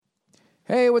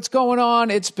Hey, what's going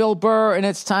on? It's Bill Burr, and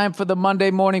it's time for the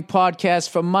Monday Morning Podcast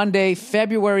for Monday,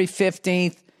 February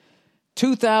 15th,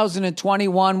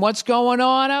 2021. What's going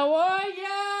on? How are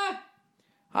ya?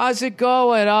 How's it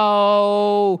going?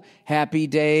 Oh, happy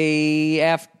day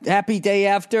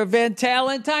after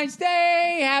Valentine's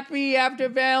Day. Happy after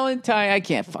Valentine. I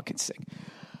can't fucking sing.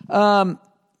 I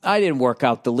didn't work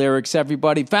out the lyrics,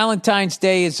 everybody. Valentine's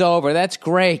Day is over. That's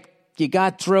great. You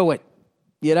got through it.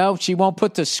 You know, she won't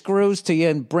put the screws to you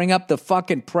and bring up the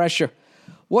fucking pressure.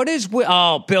 What is...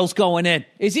 Bill's going in.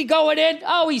 Is he going in?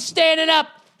 Oh, he's standing up.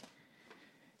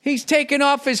 He's taking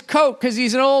off his coat because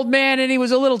he's an old man and he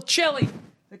was a little chilly.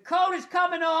 The coat is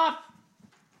coming off.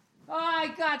 Oh,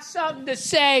 I got something to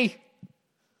say.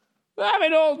 I'm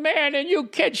an old man and you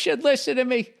kids should listen to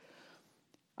me.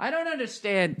 I don't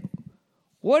understand.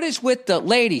 What is with the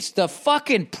ladies? The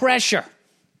fucking pressure.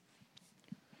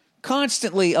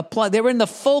 Constantly apply. They're in the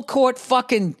full court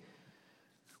fucking, what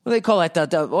do they call that? I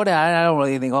don't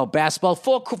really think. Oh, basketball.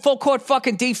 Full court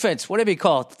fucking defense. Whatever you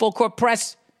call it. Full court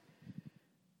press.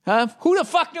 Huh? Who the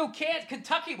fuck knew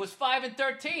Kentucky was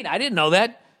 5-13? I didn't know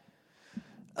that.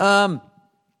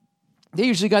 They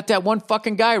usually got that one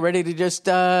fucking guy ready to just,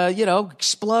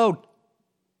 explode.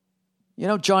 You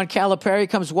know, John Calipari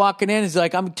comes walking in. He's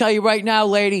like, I'm going to tell you right now,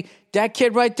 lady, that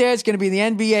kid right there is going to be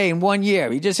in the NBA in 1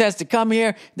 year. He just has to come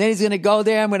here. Then he's going to go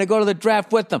there. I'm going to go to the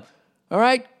draft with him. All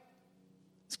right?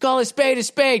 Let's call a spade a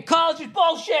spade. College is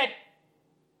bullshit.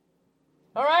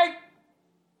 All right?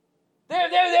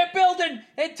 They're building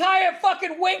entire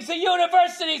fucking wings of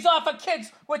universities off of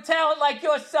kids with talent like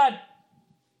your son.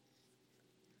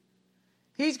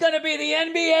 He's going to be the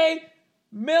NBA,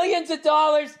 millions of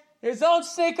dollars, his own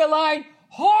sneaker line,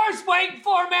 whores waiting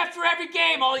for him after every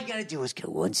game. All you got to do is go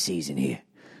one season here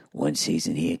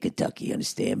in Kentucky. You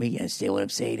understand me? You understand what I'm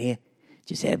saying here?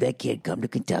 Just have that kid come to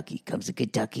Kentucky. Comes to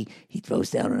Kentucky, he throws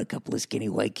down on a couple of skinny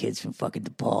white kids from fucking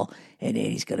DePaul, and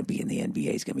then he's going to be in the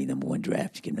NBA. He's going to be number one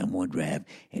draft. He's going to number one draft,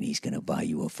 and he's going to buy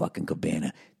you a fucking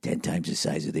cabana 10 times the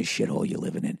size of this shithole you're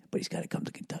living in. But he's got to come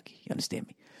to Kentucky. You understand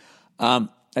me?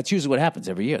 That's usually what happens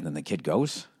every year. And then the kid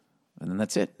goes, and then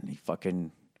that's it. And he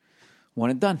fucking one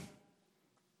and done.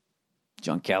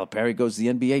 John Calipari goes to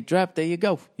the NBA draft. There you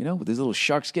go. You know, with his little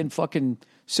sharkskin fucking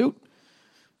suit.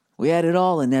 We had it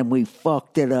all, and then we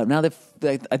fucked it up. Now,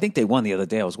 I think they won the other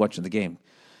day. I was watching the game.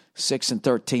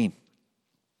 6-13.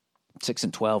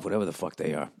 6-12, whatever the fuck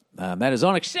they are. That is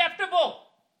unacceptable.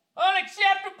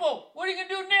 Unacceptable. What are you going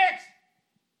to do next?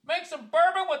 Make some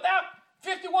bourbon without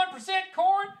 51%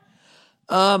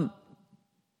 corn?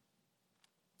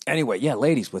 Anyway, yeah,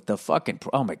 ladies with the fucking...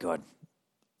 Oh, my God.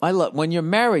 When you're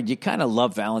married, you kind of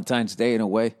love Valentine's Day in a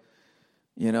way.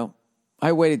 You know?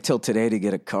 I waited till today to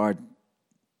get a card.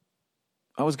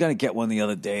 I was going to get one the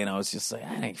other day, and I was just like,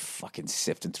 I ain't fucking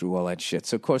sifting through all that shit.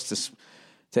 So, of course,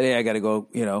 today I got to go,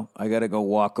 I got to go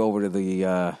walk over to the...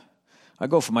 I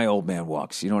go for my old man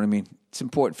walks, you know what I mean? It's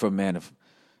important for a man of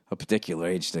a particular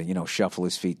age to, shuffle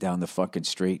his feet down the fucking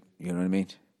street, you know what I mean?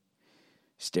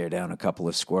 Stare down a couple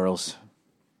of squirrels.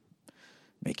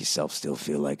 Make yourself still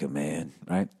feel like a man,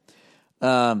 right?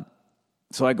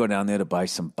 So I go down there to buy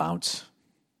some Bounce,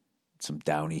 some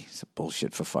Downy, some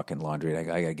bullshit for fucking laundry. I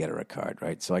got to get her a card,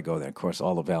 right? So I go there. Of course,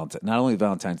 all the not only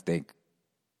Valentine's Day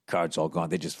cards all gone,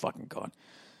 they're just fucking gone.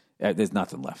 There's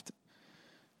nothing left.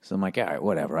 So I'm like, all right,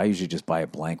 whatever. I usually just buy a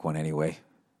blank one anyway.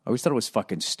 I always thought it was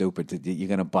fucking stupid that you're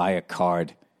going to buy a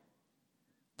card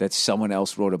that someone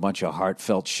else wrote a bunch of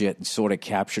heartfelt shit and sort of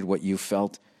captured what you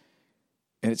felt.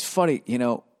 And it's funny,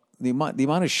 the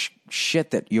amount of shit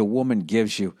that your woman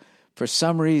gives you, for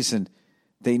some reason,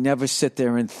 they never sit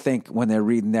there and think when they're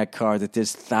reading that card that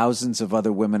there's thousands of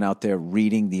other women out there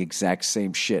reading the exact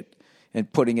same shit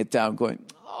and putting it down going,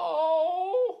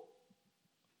 oh.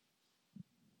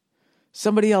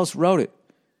 Somebody else wrote it.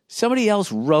 Somebody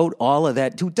else wrote all of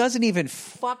that who doesn't even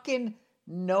fucking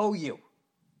know you.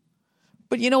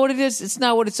 But you know what it is? It's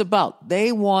not what it's about.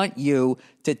 They want you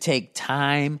to take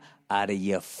time out of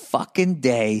your fucking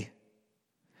day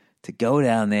to go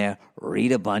down there,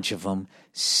 read a bunch of them,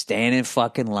 stand in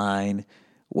fucking line,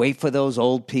 wait for those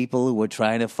old people who are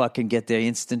trying to fucking get their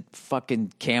instant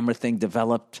fucking camera thing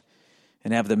developed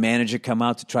and have the manager come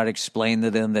out to try to explain to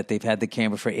them that they've had the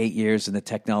camera for 8 years and the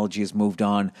technology has moved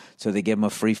on, so they give them a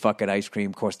free fucking ice cream.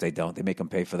 Of course they don't. They make them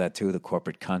pay for that too, the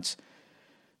corporate cunts.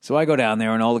 So I go down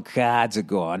there and all the cards are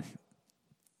gone.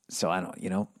 So I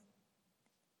don't,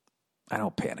 I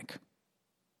don't panic.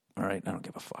 All right? I don't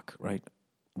give a fuck, right?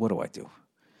 What do I do?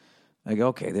 I go,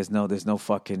 okay, there's no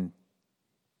fucking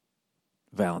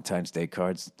Valentine's Day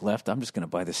cards left. I'm just going to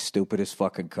buy the stupidest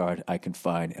fucking card I can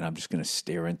find, and I'm just going to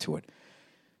stare into it.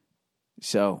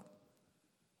 So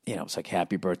it's like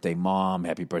happy birthday, mom,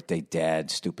 happy birthday,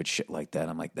 dad, stupid shit like that.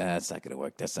 I'm like, that's not going to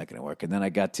work. That's not going to work. And then I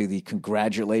got to the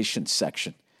congratulations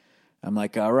section. I'm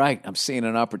like, all right, I'm seeing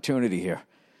an opportunity here.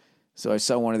 So I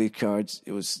saw one of these cards.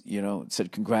 It was, it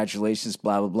said congratulations,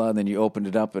 blah, blah, blah. And then you opened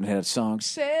it up and it had a song,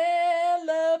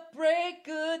 celebrate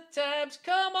good times,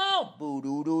 come on,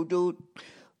 boo-doo-doo-doo,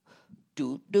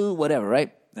 whatever,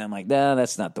 right? And I'm like, nah,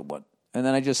 that's not the one. And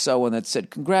then I just saw one that said,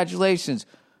 congratulations,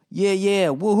 yeah,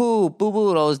 woohoo, boo-boo,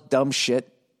 and all this dumb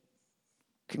shit.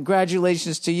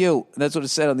 Congratulations to you. And that's what it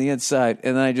said on the inside.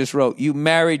 And then I just wrote, you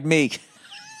married me.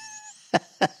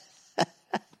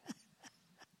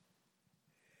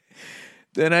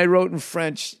 Then I wrote in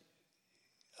French,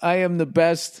 I am the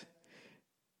best,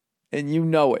 and you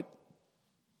know it.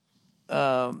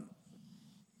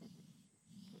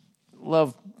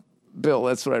 Love, Bill,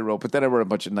 that's what I wrote. But then I wrote a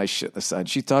bunch of nice shit on the side.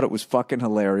 She thought it was fucking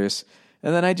hilarious.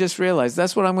 And then I just realized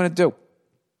that's what I'm going to do.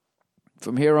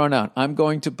 From here on out, I'm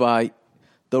going to buy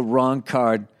the wrong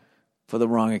card for the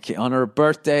wrong occasion. On her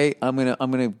birthday, I'm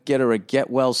gonna get her a get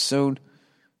well soon.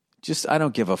 Just, I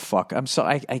don't give a fuck.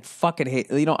 I fucking hate,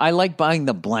 I like buying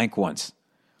the blank ones.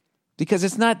 Because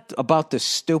it's not about the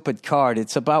stupid card.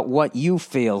 It's about what you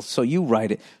feel, so you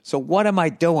write it. So what am I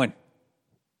doing?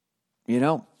 And you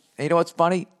know what's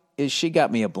funny? Is she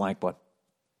got me a blank one.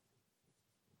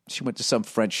 She went to some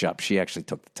French shop. She actually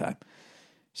took the time.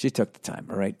 She took the time,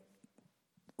 all right?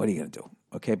 What are you going to do?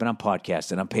 Okay, but I'm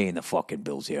podcasting. I'm paying the fucking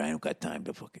bills here. I don't got time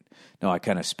to fucking... No, I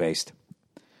kind of spaced.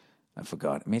 I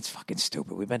forgot. I mean, it's fucking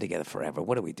stupid. We've been together forever.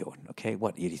 What are we doing? Okay,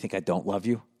 what? Do you think I don't love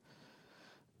you?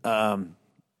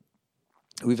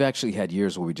 We've actually had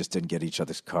years where we just didn't get each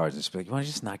other's cards. It's like, you want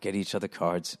to just not get each other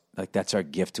cards? Like, that's our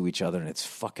gift to each other, and it's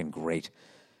fucking great.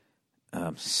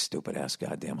 Stupid-ass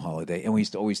goddamn holiday. And we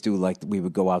used to always do, like, we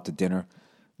would go out to dinner,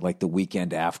 like, the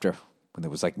weekend after, when there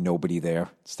was, like, nobody there,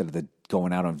 instead of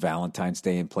going out on Valentine's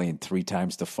Day and playing 3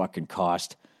 times the fucking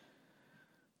cost,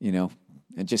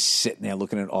 and just sitting there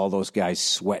looking at all those guys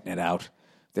sweating it out.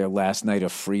 Their last night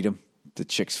of freedom. The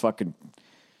chicks fucking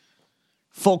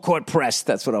full court press.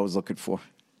 That's what I was looking for.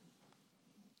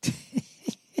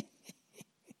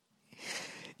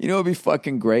 What would be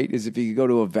fucking great is if you could go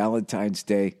to a Valentine's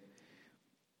Day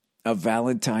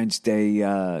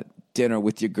dinner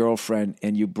with your girlfriend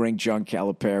and you bring John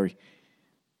Calipari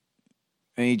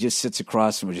and he just sits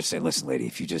across from her and just say, listen, lady,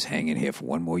 if you just hang in here for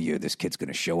one more year, this kid's going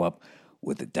to show up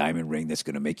with a diamond ring that's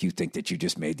going to make you think that you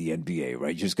just made the NBA,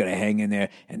 right? You're just going to hang in there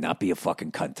and not be a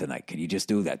fucking cunt tonight. Can you just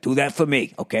do that? Do that for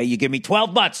me, okay? You give me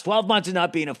 12 months of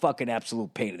not being a fucking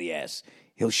absolute pain in the ass.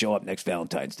 He'll show up next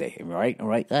Valentine's Day, all right? All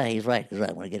right? He's right.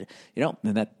 I want to get it.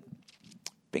 And that,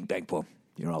 bing, bang, boom,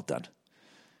 you're all done.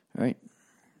 All right?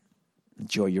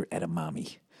 Enjoy your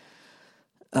edamame.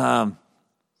 Yeah,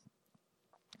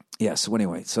 so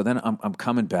anyway, so then I'm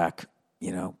coming back,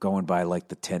 going by like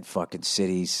the 10 fucking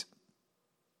cities.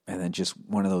 And then just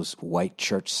one of those white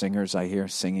church singers I hear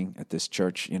singing at this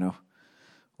church, one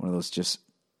of those just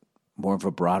more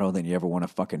vibrato than you ever want to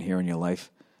fucking hear in your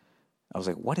life. I was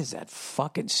like, what is that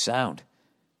fucking sound?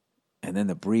 And then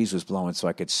the breeze was blowing so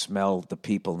I could smell the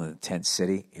people in the tent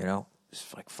city,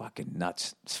 It's like fucking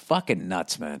nuts. It's fucking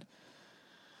nuts, man.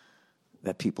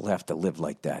 That people have to live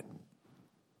like that,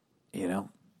 It's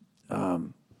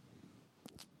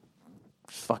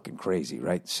fucking crazy,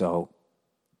 right? So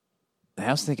I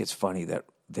also think it's funny that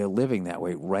they're living that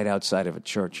way right outside of a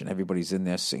church and everybody's in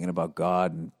there singing about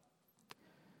God.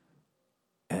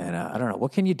 And I don't know.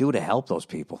 What can you do to help those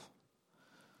people?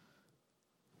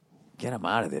 Get them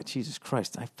out of there. Jesus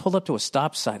Christ. I pulled up to a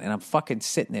stop sign and I'm fucking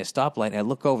sitting there, stoplight, and I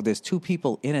look over. There's 2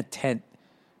 people in a tent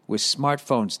with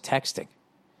smartphones texting.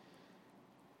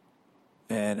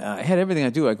 And I had everything I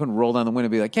do. I couldn't roll down the window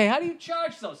and be like, hey, how do you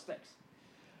charge those things?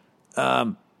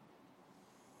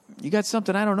 You got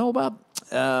something I don't know about?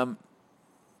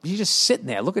 You're just sitting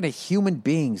there looking at human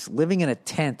beings living in a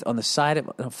tent on the side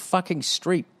of a fucking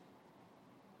street.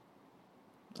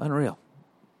 Unreal.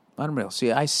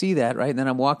 See, I see that, right? And then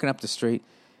I'm walking up the street.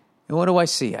 And what do I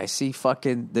see? I see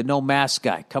fucking the no mask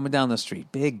guy coming down the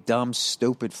street. Big, dumb,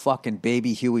 stupid, fucking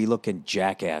baby Huey looking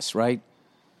jackass, right?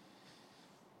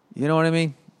 You know what I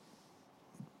mean?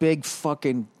 Big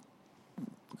fucking,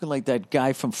 looking like that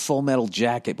guy from Full Metal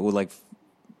Jacket, but with like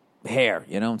hair,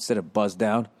 instead of buzzed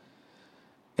down.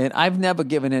 And I've never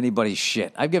given anybody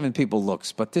shit. I've given people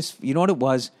looks, but this, you know what it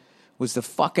was the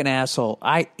fucking asshole.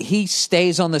 He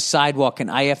stays on the sidewalk and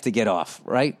I have to get off,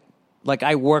 right? Like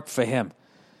I work for him.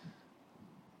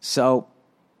 So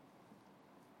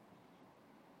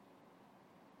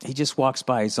he just walks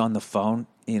by, he's on the phone,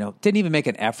 didn't even make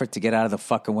an effort to get out of the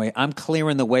fucking way. I'm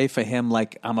clearing the way for him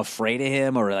like I'm afraid of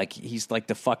him or like he's like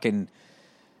the fucking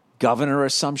governor or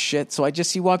some shit. So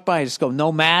he walked by, I just go,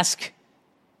 no mask.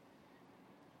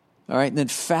 All right, and then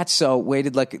Fatso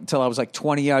waited until I was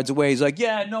 20 yards away. He's like,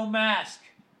 yeah, no mask.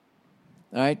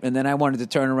 All right, and then I wanted to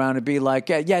turn around and be like,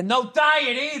 yeah, no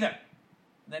diet either.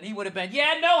 And then he would have been,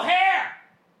 yeah, no hair.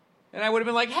 And I would have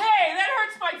been like, hey, that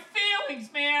hurts my feelings,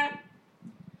 man.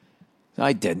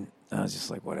 I didn't. I was just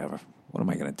like, whatever. What am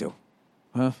I going to do?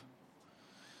 Huh?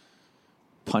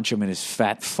 Punch him in his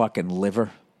fat fucking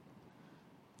liver.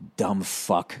 Dumb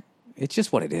fuck. It's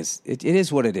just what it is. It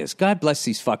is what it is. God bless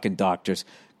these fucking doctors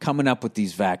coming up with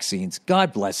these vaccines.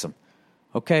 God bless them.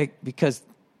 Okay? Because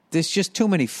there's just too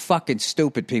many fucking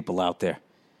stupid people out there.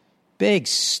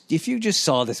 If you just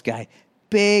saw this guy,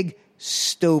 big,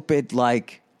 stupid,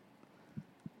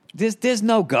 there's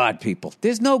no God, people.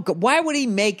 There's no God. Why would he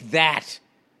make that?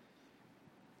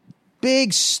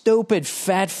 Big, stupid,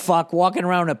 fat fuck walking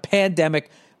around a pandemic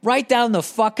right down the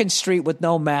fucking street with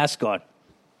no mask on.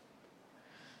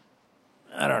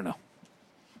 I don't know.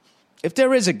 If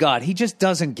there is a God, he just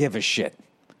doesn't give a shit.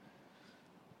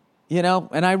 You know?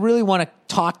 And I really want to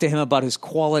talk to him about his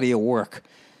quality of work.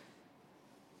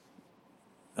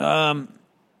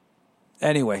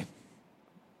 Anyway.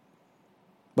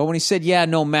 But when he said, yeah,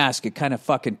 no mask, it kind of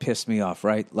fucking pissed me off,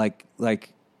 right? I'm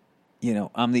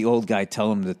the old guy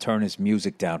telling him to turn his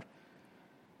music down.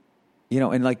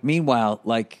 And meanwhile,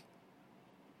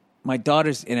 my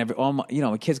daughters and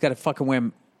my kids got to fucking wear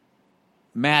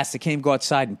masks. They can't even go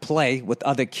outside and play with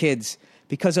other kids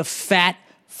because of fat,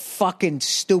 fucking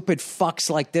stupid fucks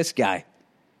like this guy.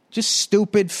 Just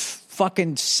stupid,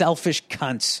 fucking selfish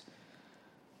cunts.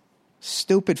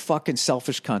 Stupid, fucking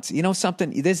selfish cunts. You know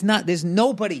something? There's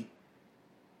nobody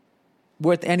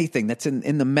worth anything that's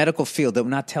in the medical field that will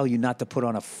not tell you not to put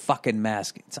on a fucking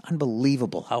mask. It's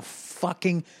unbelievable how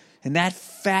and that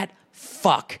fat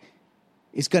fuck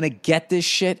is going to get this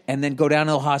shit and then go down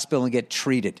to the hospital and get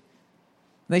treated.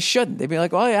 And they shouldn't. They'd be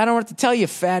like, oh, I don't know what to tell you,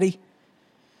 fatty.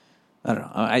 I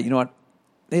don't know. You know what?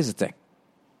 Here's the thing.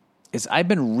 I've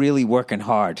been really working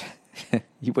hard.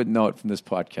 You wouldn't know it from this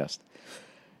podcast.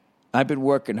 I've been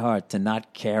working hard to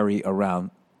not carry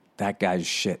around that guy's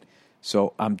shit.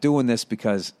 So I'm doing this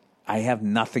because I have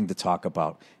nothing to talk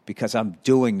about, because I'm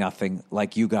doing nothing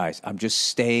like you guys. I'm just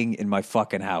staying in my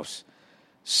fucking house.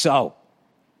 So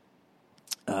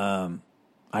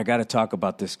I got to talk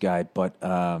about this guy, but,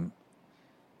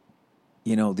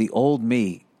 the old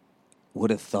me would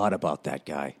have thought about that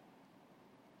guy,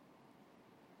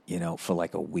 for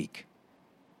a week.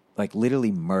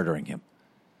 Literally murdering him.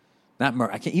 Not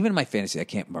murder. I can't, even in my fantasy, I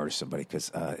can't murder somebody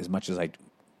because as much as I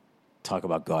talk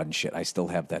about God and shit, I still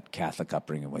have that Catholic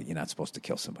upbringing where you're not supposed to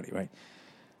kill somebody, right?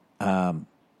 And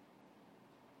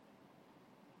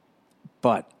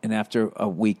after a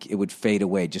week, it would fade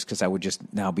away just because I would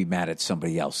just now be mad at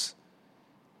somebody else.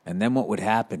 And then what would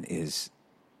happen is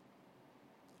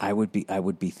I would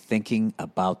be thinking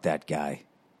about that guy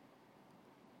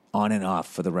on and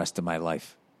off for the rest of my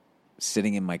life,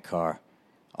 sitting in my car.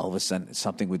 All of a sudden,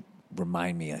 something would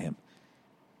remind me of him.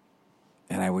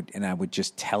 And I would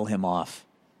just tell him off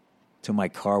to my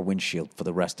car windshield for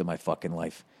the rest of my fucking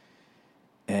life.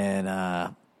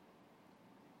 And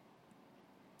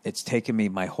it's taken me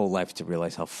my whole life to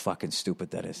realize how fucking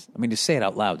stupid that is. I mean, to say it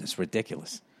out loud is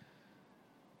ridiculous.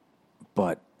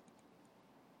 But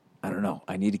I don't know.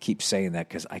 I need to keep saying that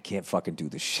because I can't fucking do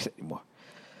this shit anymore.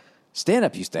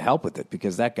 Stand-up used to help with it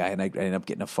because that guy, and I ended up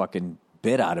getting a fucking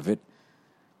bit out of it.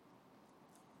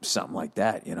 Something like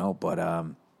that, but I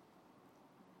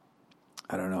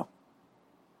don't know.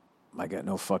 I got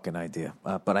no fucking idea.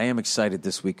 But I am excited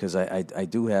this week because I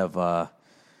do have, now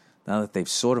that they've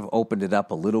sort of opened it up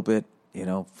a little bit,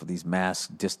 for these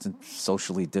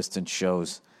socially distant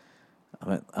shows,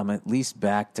 I'm at least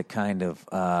back to kind of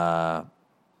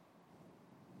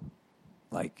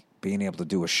being able to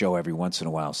do a show every once in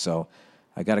a while. So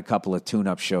I got a couple of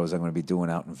tune-up shows I'm going to be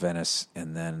doing out in Venice,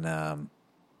 and then I'm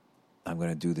going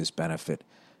to do this benefit.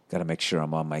 Got to make sure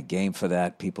I'm on my game for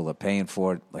that. People are paying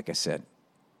for it, like I said,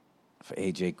 for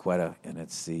AJ Quetta, and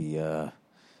it's the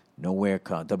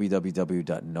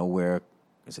www.nowhere.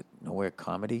 Is it Nowhere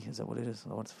Comedy? Is that what it is?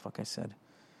 What the fuck I said?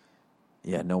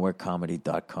 Yeah,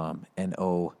 nowherecomedy.com.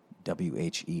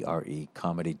 NOWHERE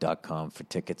comedy.com for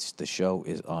tickets. The show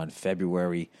is on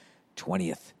February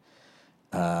 20th.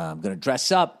 I'm going to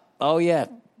dress up. Oh, yeah.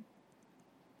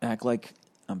 Act like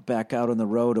I'm back out on the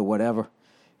road or whatever.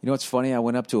 You know what's funny? I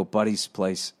went up to a buddy's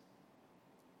place.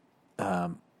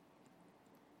 When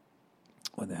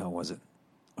the hell was it?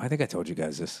 I think I told you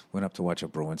guys this. Went up to watch a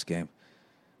Bruins game.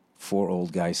 4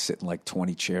 old guys sitting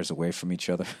 20 chairs away from each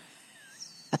other.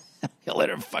 They let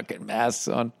their fucking masks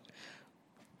on.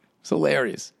 It's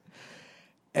hilarious.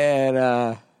 And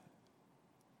I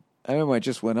remember I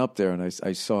just went up there and I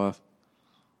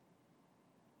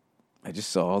just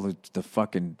saw all the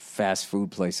fucking fast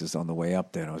food places on the way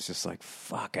up there. And I was just like,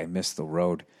 fuck, I missed the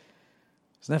road.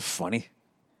 Isn't that funny?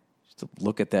 Just to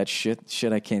look at that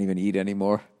shit I can't even eat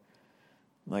anymore.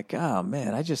 I'm like, oh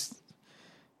man,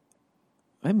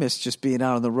 I miss just being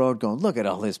out on the road going, look at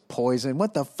all this poison.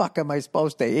 What the fuck am I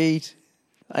supposed to eat?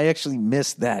 I actually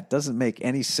miss that. Doesn't make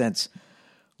any sense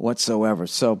whatsoever.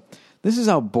 So this is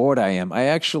how bored I am. I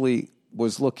actually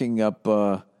was looking up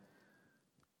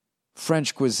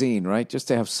French cuisine, right? Just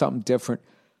to have something different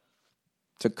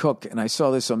to cook. And I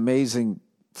saw this amazing,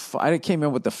 I can't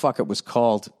remember what the fuck it was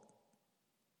called.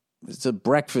 It's a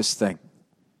breakfast thing.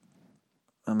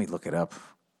 Let me look it up.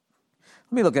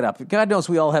 God knows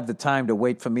we all have the time to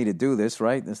wait for me to do this,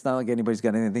 right? It's not like anybody's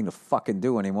got anything to fucking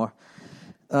do anymore.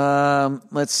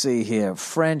 Let's see here.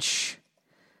 French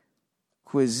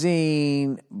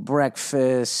cuisine,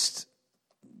 breakfast,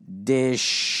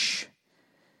 dish,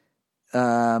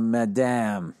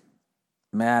 madame,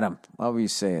 how do you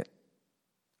say it?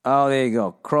 Oh, there you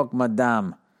go. Croque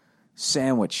madame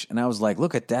sandwich. And I was like,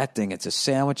 look at that thing. It's a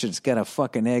sandwich. It's got a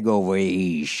fucking egg over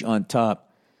on top.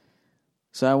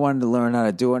 So I wanted to learn how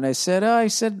to do it. And I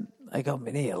said, I go,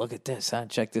 Mania, look at this. Huh?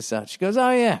 Check this out. She goes,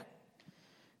 oh, yeah.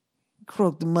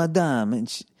 Croque madame.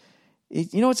 And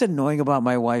you know what's annoying about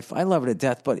my wife? I love her to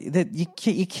death, but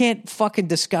you can't fucking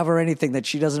discover anything that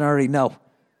she doesn't already know.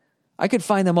 I could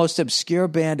find the most obscure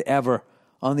band ever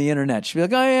on the internet. She'd be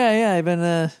like, oh, yeah, I've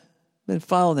been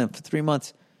following them for 3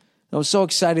 months. I was so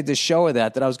excited to show her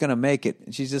that I was going to make it.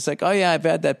 And she's just like, oh, yeah, I've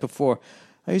had that before.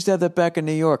 I used to have that back in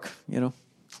New York, you know.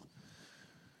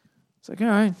 It's like, all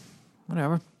right,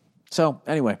 whatever. So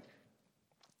anyway,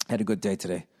 had a good day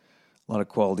today. A lot of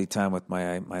quality time with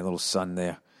my little son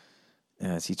there.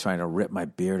 As he's trying to rip my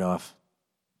beard off.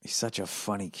 He's such a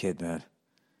funny kid, man.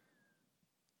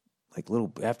 Like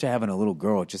after having a little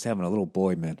girl, just having a little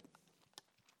boy, man.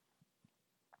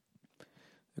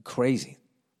 They're crazy.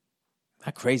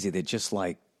 Not crazy. They just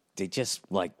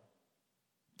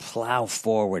plow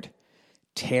forward,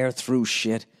 tear through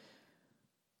shit.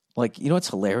 Like, you know what's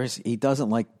hilarious? He doesn't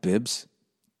like bibs.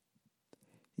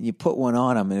 You put one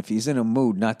on him, and if he's in a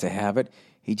mood not to have it,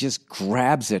 he just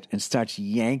grabs it and starts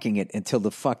yanking it until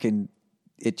the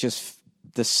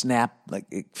snap, like,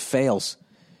 it fails.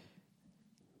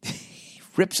 He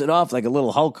rips it off like a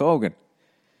little Hulk Hogan.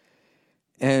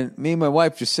 And me and my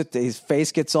wife just sit there. His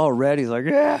face gets all red. He's like,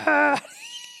 yeah. He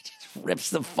just rips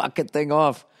the fucking thing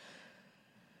off.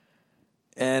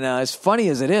 And as funny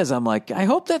as it is, I'm like, I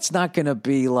hope that's not going to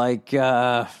be like,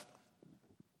 it's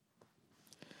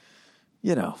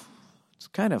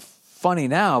kind of funny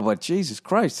now, but Jesus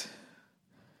Christ.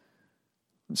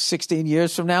 16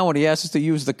 years from now, when he asks us to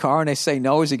use the car and they say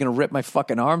no, is he going to rip my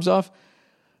fucking arms off?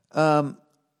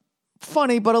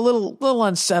 Funny, but a little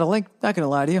unsettling. Not going to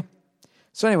lie to you.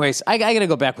 So anyways, I got to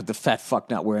go back with the fat fuck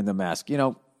not wearing the mask. You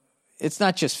know, it's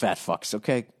not just fat fucks,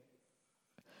 okay?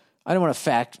 I don't want to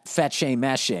fat shame,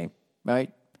 mass shame,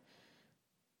 right?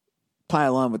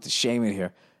 Pile on with the shaming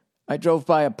here. I drove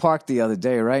by a park the other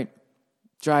day, right?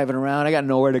 Driving around. I got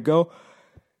nowhere to go.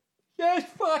 Just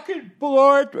fucking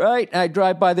bored, right? And I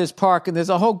drive by this park and there's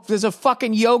a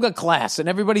fucking yoga class and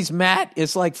everybody's mat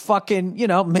is like fucking,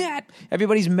 mat.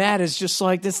 Everybody's mat is just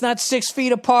like, it's not 6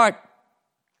 feet apart.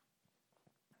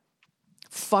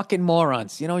 Fucking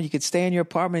morons. You could stay in your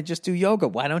apartment and just do yoga.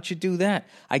 Why don't you do that?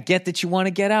 I get that you want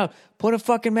to get out. Put a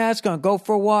fucking mask on. Go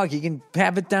for a walk. You can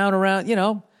have it down around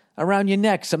your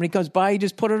neck. Somebody comes by, you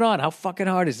just put it on. How fucking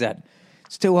hard is that?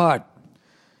 It's too hard.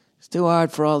 It's too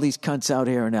hard for all these cunts out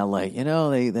here in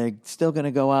L.A. They're still going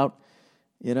to go out,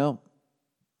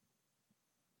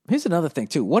 Here's another thing,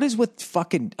 too. What is with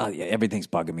fucking... Oh, yeah, everything's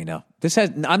bugging me now.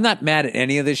 I'm not mad at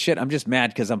any of this shit. I'm just mad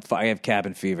because I have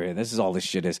cabin fever. And this is all this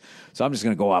shit is. So I'm just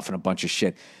going to go off on a bunch of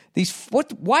shit.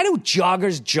 Why do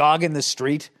joggers jog in the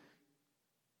street?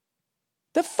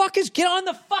 The fuck is... Get on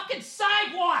the fucking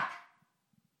sidewalk!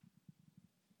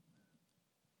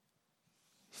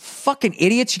 Fucking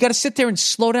idiots. You got to sit there and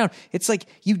slow down. It's like,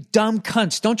 you dumb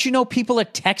cunts. Don't you know people are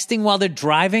texting while they're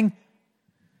driving?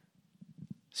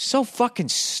 So fucking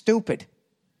stupid.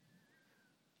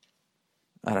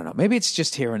 I don't know. Maybe it's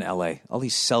just here in L.A. All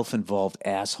these self-involved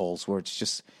assholes where it's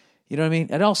just, you know what I mean?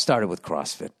 It all started with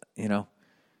CrossFit,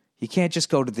 You can't just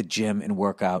go to the gym and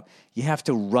work out. You have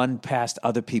to run past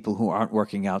other people who aren't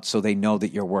working out so they know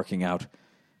that you're working out.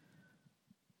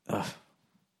 But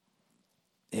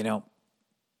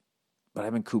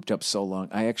I've been cooped up so long.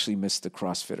 I actually miss the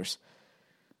CrossFitters.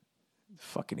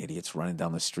 Fucking idiots running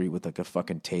down the street with like a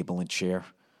fucking table and chair.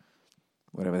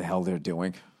 Whatever the hell they're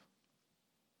doing.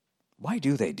 Why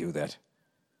do they do that?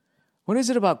 What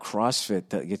is it about CrossFit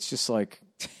that it's just like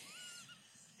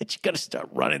that you got to start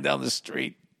running down the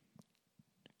street?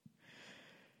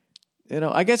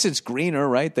 I guess it's greener,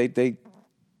 right? I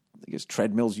guess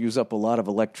treadmills use up a lot of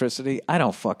electricity. I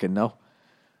don't fucking know.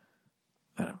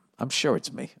 I'm sure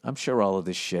it's me. I'm sure all of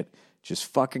this shit just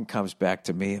fucking comes back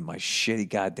to me and my shitty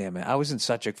goddamn it. I was in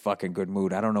such a fucking good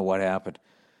mood. I don't know what happened.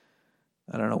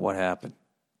 I know what happened.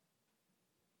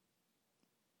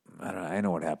 I know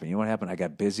what happened. You know what happened? I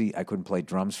got busy. I couldn't play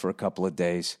drums for a couple of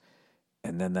days.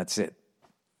 And then that's it.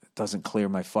 It doesn't clear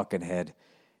my fucking head.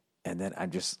 And then I've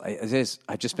just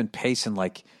been pacing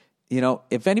like,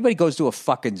 if anybody goes to a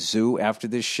fucking zoo after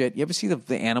this shit, you ever see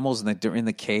the animals and they're in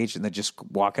the cage and they're just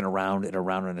walking around and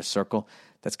around in a circle?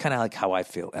 That's kind of like how I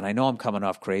feel. And I know I'm coming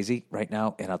off crazy right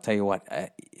now. And I'll tell you what,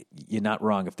 you're not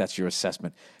wrong if that's your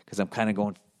assessment, because I'm kind of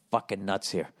going fucking nuts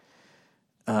here.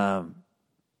 Yeah,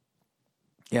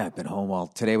 I've been home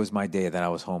today was my day that I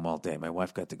was home all day. My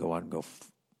wife got to go out and go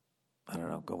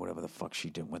whatever the fuck she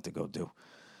went to go do.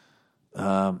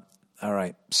 All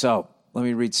right. So let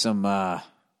me read some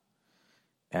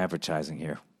advertising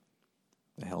here.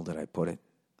 The hell did I put it?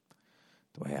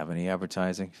 Do I have any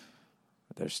advertising?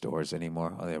 Are there stores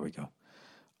anymore? Oh, there we go.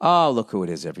 Oh, look who it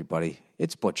is, everybody.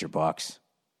 It's Butcher Box.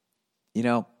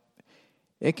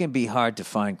 It can be hard to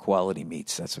find quality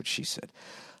meats. That's what she said.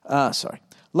 Sorry.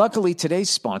 Luckily, today's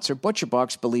sponsor,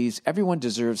 ButcherBox, believes everyone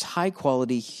deserves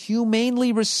high-quality,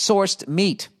 humanely resourced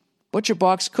meat.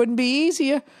 ButcherBox couldn't be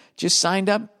easier. Just sign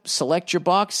up, select your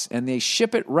box, and they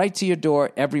ship it right to your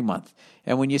door every month.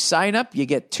 And when you sign up, you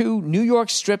get 2 New York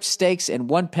strip steaks and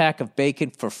 1 pack of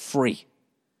bacon for free.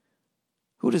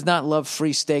 Who does not love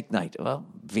free steak night? Well,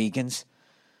 vegans,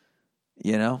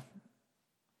 I'm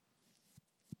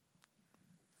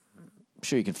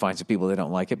sure you can find some people that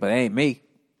don't like it, but it ain't me.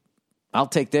 I'll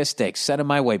take their steaks. Send them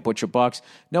my way, ButcherBox.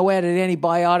 No added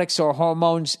antibiotics or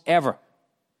hormones ever.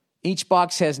 Each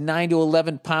box has 9 to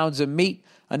 11 pounds of meat,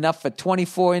 enough for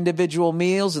 24 individual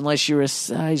meals, unless you're a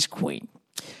size queen.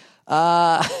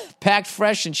 Packed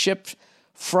fresh and shipped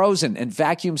frozen and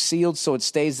vacuum sealed so it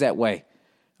stays that way.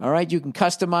 All right, you can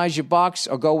customize your box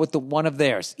or go with one of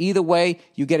theirs. Either way,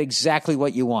 you get exactly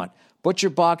what you want.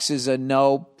 ButcherBox is a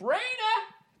no-brainer.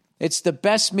 It's the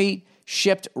best meat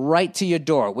shipped right to your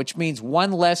door, which means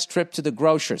one less trip to the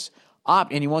grocers.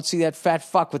 And you won't see that fat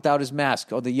fuck without his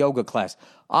mask or the yoga class.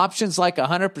 Options like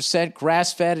 100%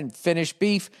 grass-fed and finished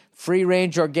beef,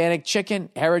 free-range organic chicken,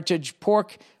 heritage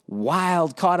pork,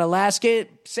 wild-caught Alaska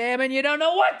salmon. You don't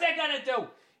know what they're going to do.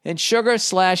 And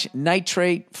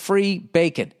sugar/nitrate-free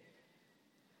bacon.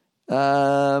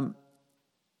 It's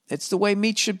the way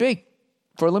meat should be.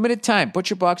 For a limited time,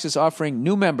 ButcherBox is offering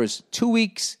new members 2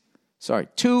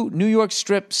 New York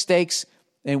strip steaks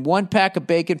and 1 pack of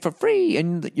bacon for free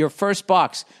in your first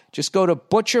box. Just go to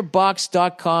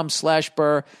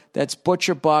butcherbox.com/burr. That's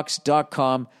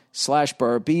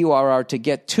butcherbox.com/burr, BURR, to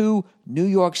get 2 New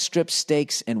York strip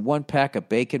steaks and 1 pack of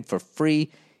bacon for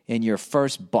free in your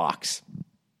first box.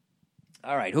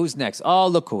 All right, who's next? Oh,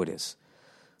 look who it is.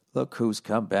 Look who's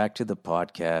come back to the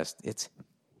podcast. It's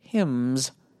Hims,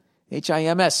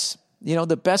 Hims.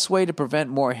 The best way to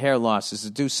prevent more hair loss is to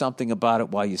do something about it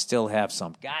while you still have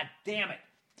some. God damn it.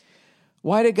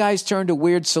 Why do guys turn to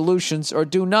weird solutions or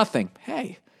do nothing?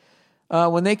 Hey,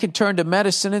 when they can turn to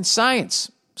medicine and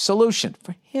science. Solution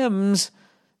for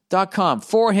Hims.com.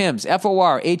 For Hims,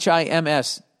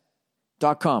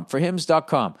 FORHIMS.com. For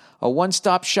Hims.com. A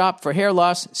one-stop shop for hair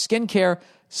loss, skincare,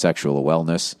 sexual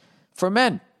wellness for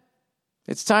men.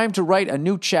 It's time to write a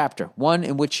new chapter, one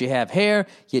in which you have hair,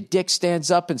 your dick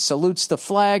stands up and salutes the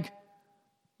flag,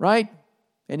 right?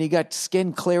 And you got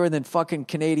skin clearer than fucking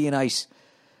Canadian ice.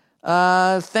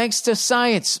 Thanks to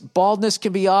science, baldness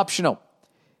can be optional.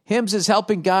 Hims is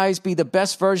helping guys be the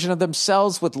best version of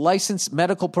themselves with licensed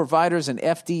medical providers and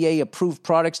FDA-approved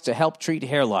products to help treat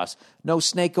hair loss. No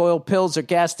snake oil pills or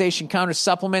gas station counter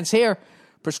supplements here.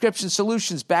 Prescription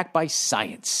solutions backed by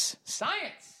science.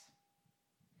 Science!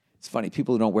 It's funny,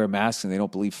 people who don't wear masks and they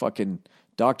don't believe fucking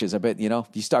doctors. I bet, if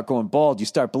you start going bald, you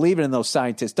start believing in those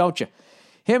scientists, don't you?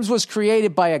 Hims was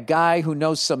created by a guy who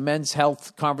knows some men's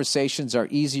health conversations are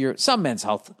easier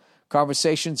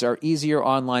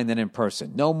online than in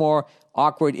person. No more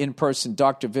awkward in-person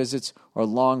doctor visits or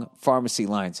long pharmacy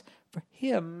lines. For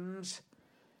Hims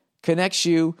connects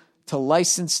you to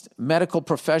licensed medical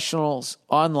professionals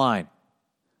online,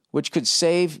 which could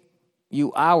save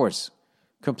you hours.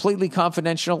 Completely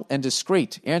confidential and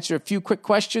discreet. Answer a few quick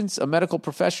questions. A medical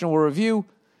professional will review,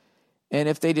 and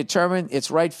if they determine it's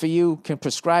right for you, can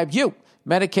prescribe you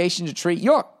medication to treat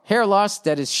your hair loss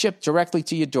that is shipped directly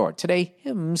to your door. Today,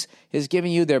 Hims is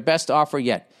giving you their best offer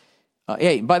yet.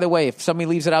 Hey, by the way, if somebody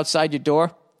leaves it outside your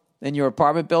door in your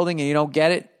apartment building and you don't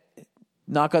get it,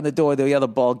 knock on the door of the other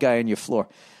bald guy on your floor.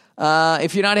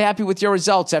 If you're not happy with your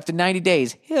results after 90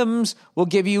 days, Hims will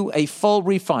give you a full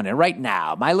refund. And right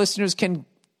now, my listeners can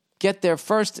get their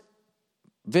first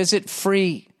visit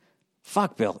free.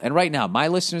 Fuck, Bill. And right now, my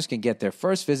listeners can get their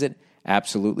first visit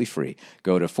absolutely free.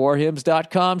 Go to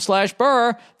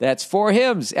forhims.com/Burr. That's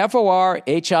forhims,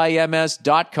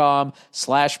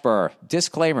 FORHIMS.com/Burr.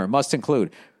 Disclaimer must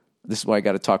include. This is why I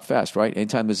got to talk fast, right?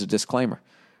 Anytime there's a disclaimer.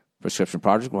 Prescription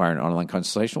products require an online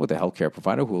consultation with a healthcare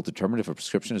provider who will determine if a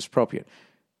prescription is appropriate.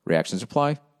 Reactions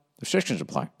apply. Restrictions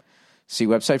apply. See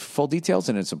website for full details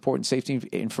and its important safety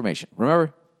information.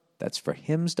 Remember, that's for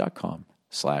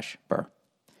hims.com/Burr.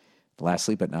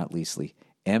 Lastly, but not leastly,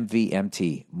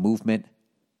 MVMT, Movement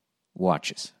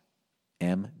Watches.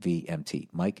 MVMT,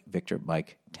 Mike, Victor,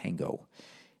 Mike, Tango.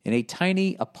 In a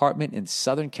tiny apartment in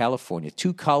Southern California,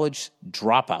 2 college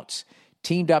dropouts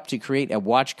teamed up to create a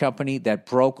watch company that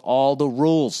broke all the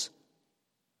rules.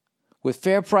 With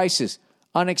fair prices,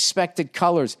 unexpected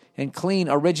colors, and clean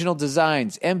original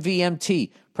designs,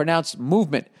 MVMT, pronounced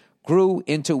Movement, grew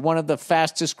into one of the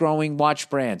fastest growing watch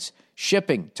brands,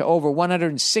 shipping to over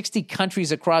 160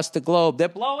 countries across the globe. They're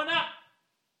blowing up.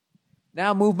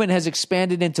 Now Movement has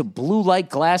expanded into blue light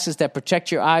glasses that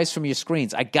protect your eyes from your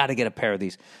screens. I got to get a pair of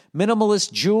these.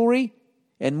 Minimalist jewelry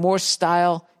and more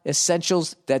style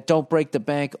essentials that don't break the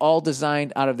bank, all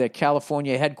designed out of their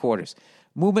California headquarters.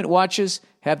 Movement watches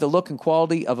have the look and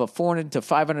quality of a $400 to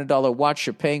 $500 watch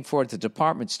you're paying for at the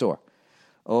department store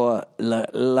or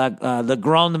Le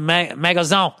Grand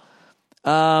Magasin,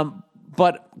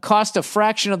 but cost a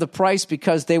fraction of the price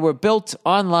because they were built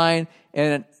online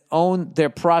and own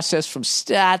their process from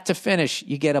start to finish.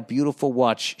 You get a beautiful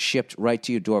watch shipped right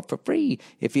to your door for free.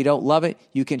 If you don't love it,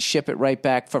 you can ship it right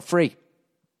back for free.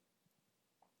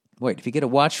 Wait, if you get a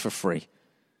watch for free,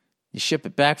 you ship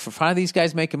it back for free. How are these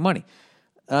guys making money?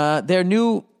 Their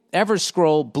new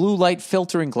Everscroll blue light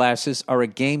filtering glasses are a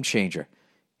game changer.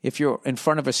 If you're in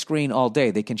front of a screen all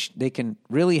day, they can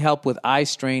really help with eye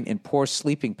strain and poor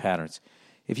sleeping patterns.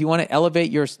 If you want to elevate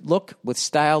your look with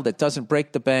style that doesn't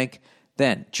break the bank,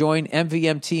 then join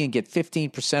MVMT and get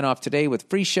 15% off today with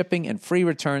free shipping and free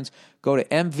returns. Go to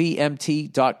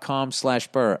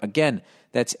mvmt.com/Burr. Again,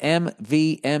 that's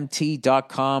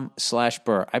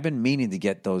mvmt.com/Burr. I've been meaning to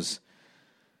get those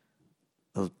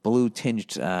blue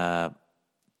tinged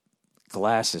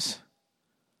glasses.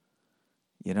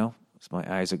 You know,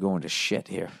 my eyes are going to shit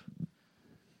here.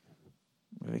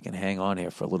 Maybe I can hang on here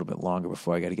for a little bit longer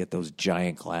before I got to get those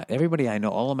giant glasses. Everybody I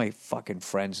know, all of my fucking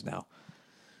friends now,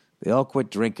 they all quit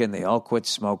drinking, they all quit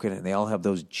smoking, and they all have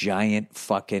those giant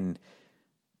fucking,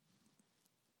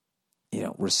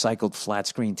 recycled flat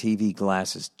screen TV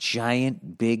glasses.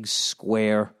 Giant, big,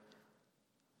 square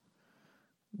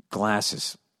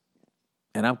glasses.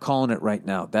 And I'm calling it right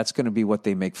now. That's going to be what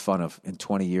they make fun of in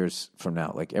 20 years from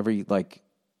now.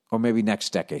 Or maybe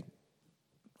next decade.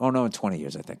 Oh, no, in 20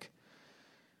 years, I think.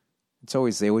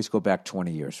 They always go back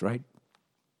 20 years, right?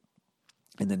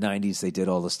 In the 90s, they did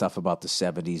all the stuff about the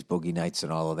 70s, Boogie Nights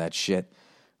and all of that shit,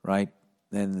 right?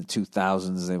 Then in the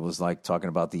 2000s, it was like talking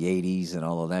about the 80s and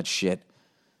all of that shit.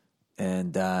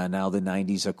 And now the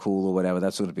 90s are cool or whatever.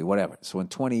 That's what it'll be, whatever. So in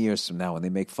 20 years from now, when they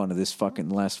make fun of this fucking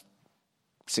last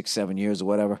 6-7 years or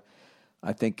whatever,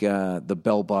 I think the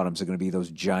bell bottoms are going to be those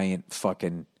giant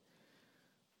fucking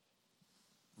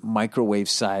microwave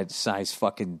size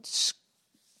fucking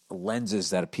lenses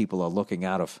that people are looking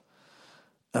out of.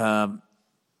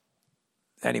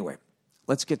 Anyway,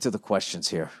 let's get to the questions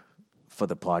here for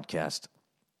the podcast.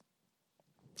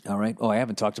 All right. Oh, I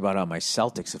haven't talked about how my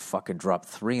Celtics have fucking dropped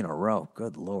 3 in a row.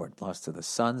 Good Lord. Lost to the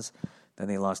Suns. Then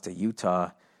they lost to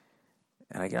Utah.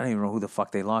 And I don't even know who the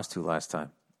fuck they lost to last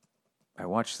time. I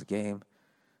watched the game.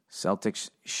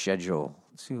 Celtics schedule.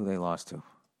 Let's see who they lost to.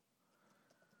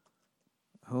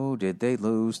 Who did they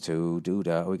lose to?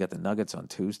 Duda. We got the Nuggets on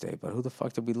Tuesday, but who the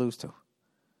fuck did we lose to?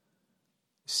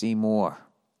 Seymour.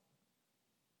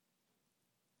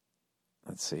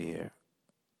 Let's see here.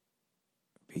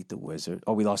 Beat the Wizards.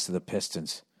 Oh, we lost to the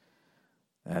Pistons.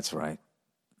 That's right.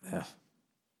 Yeah.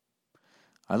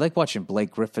 I like watching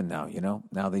Blake Griffin now,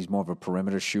 Now that he's more of a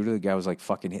perimeter shooter. The guy was like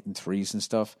fucking hitting threes and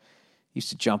stuff. He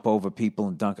used to jump over people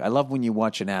and dunk. I love when you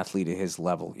watch an athlete at his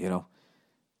level,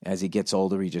 As he gets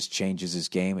older, he just changes his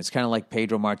game. It's kind of like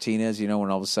Pedro Martinez, when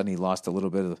all of a sudden he lost a little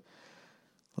bit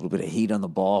of heat on the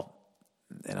ball.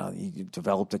 He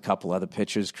developed a couple other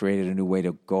pitchers, created a new way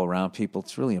to go around people.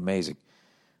 It's really amazing.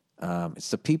 It's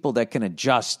the people that can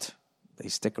adjust They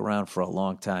stick around for a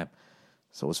long time.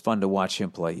 So it was fun to watch him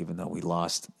play, even though we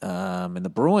lost. And the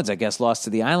Bruins, I guess, lost to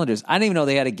the Islanders. I didn't even know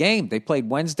they had a game. They played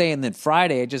Wednesday and then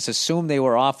Friday. I just assumed they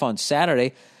were off on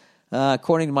Saturday.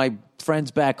 According to my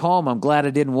friends back home, I'm glad I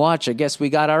didn't watch. I guess we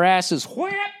got our asses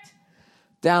whipped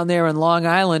down there in Long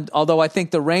Island, although I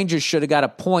think the Rangers should have got a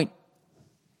point.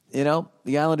 You know,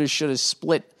 the Islanders should have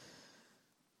split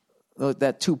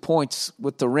that 2 points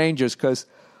with the Rangers because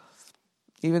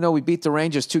even though we beat the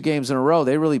Rangers 2 games in a row,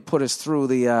 they really put us through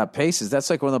the paces. That's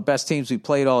like one of the best teams we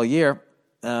played all year.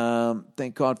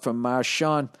 Thank God for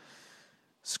Marchand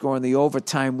scoring the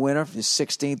overtime winner, his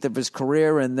 16th of his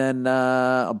career, and then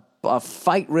a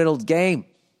fight-riddled game.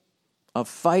 A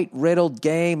fight-riddled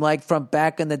game like from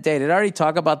back in the day. Did I already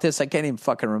talk about this? I can't even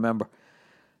fucking remember.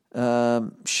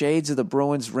 Shades of the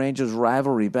Bruins-Rangers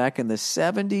rivalry back in the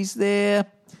 70s there.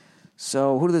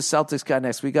 So who do the Celtics got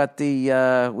next? We got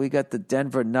the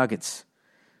Denver Nuggets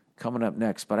coming up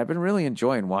next. But I've been really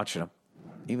enjoying watching them,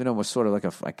 even though we're sort of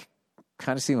like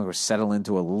kind of seem like we're settling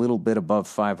into a little bit above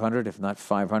 500, if not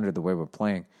 500, the way we're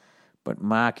playing. But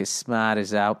Marcus Smart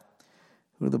is out.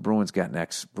 Who do the Bruins got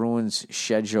next? Bruins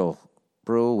schedule.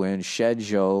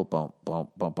 Boom, boom,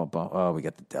 boom, boom, boom. Oh, we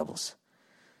got the Devils.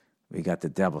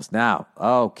 Now,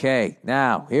 okay,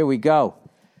 now, here we go.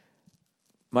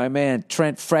 My man,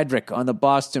 Trent Frederick on the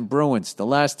Boston Bruins. The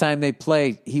last time they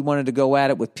played, he wanted to go at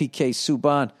it with PK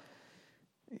Subban.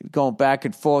 Going back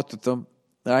and forth with them,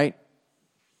 all right?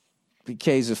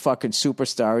 PK's a fucking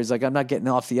superstar. He's like, I'm not getting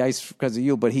off the ice because of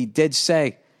you. But he did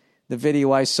say, the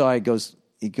video I saw, he goes,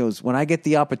 when I get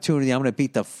the opportunity, I'm going to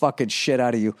beat the fucking shit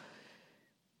out of you.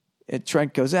 And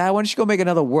Trent goes, why don't you go make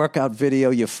another workout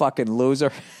video, you fucking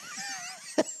loser?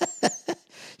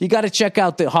 You got to check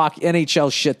out the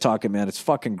NHL shit talking, man. It's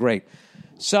fucking great.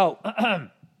 So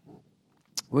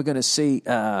we're going to see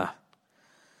if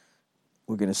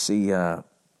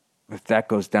that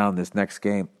goes down this next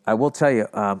game. I will tell you,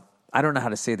 I don't know how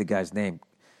to say the guy's name.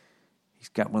 He's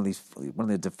got one of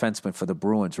the defensemen for the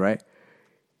Bruins, right?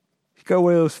 He's got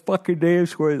one of those fucking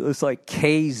names where it's like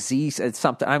KZ. It's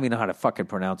something. I don't even know how to fucking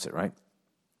pronounce it, right?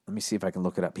 Let me see if I can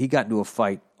look it up. He got into a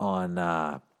fight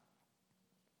on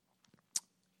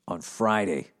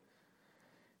Friday,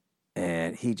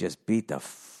 and he just beat the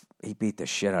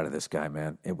shit out of this guy,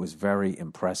 man. It was very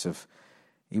impressive.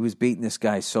 He was beating this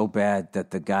guy so bad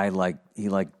that the guy he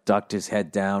ducked his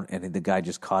head down, and the guy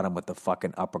just caught him with the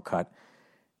fucking uppercut,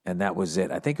 and that was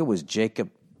it. I think it was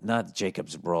not Jacob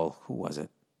Zbrol. Who was it?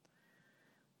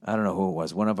 I don't know who it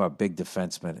was. One of our big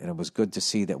defensemen, and it was good to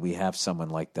see that we have someone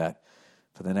like that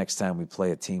for the next time we play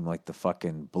a team like the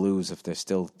fucking Blues, if they're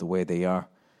still the way they are.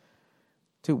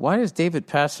 Dude, why does David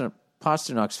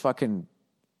Pasternak's fucking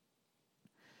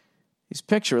his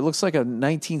picture? It looks like a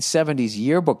 1970s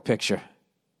yearbook picture.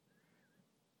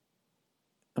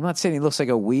 I'm not saying he looks like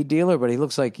a weed dealer, but he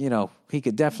looks like, he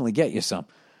could definitely get you some.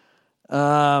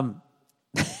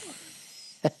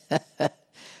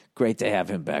 Great to have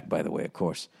him back, by the way, of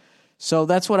course. So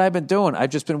that's what I've been doing.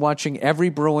 I've just been watching every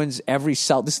Bruins, every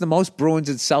Celtics. This is the most Bruins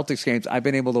and Celtics games I've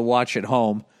been able to watch at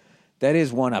home. That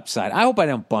is one upside. I hope I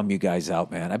don't bum you guys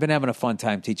out, man. I've been having a fun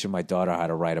time teaching my daughter how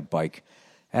to ride a bike.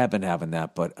 I have been having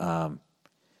that, but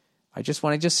I just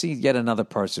want to see yet another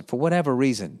person, for whatever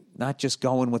reason, not just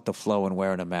going with the flow and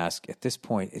wearing a mask. At this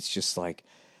point, it's just like,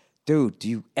 dude, do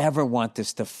you ever want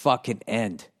this to fucking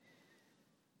end?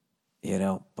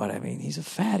 But I mean, he's a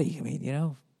fatty. I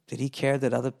mean, did he care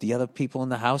that the other people in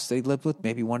the house that he lived with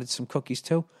maybe wanted some cookies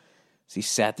too? So he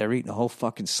sat there eating a whole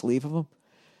fucking sleeve of them.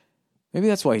 Maybe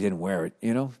that's why he didn't wear it,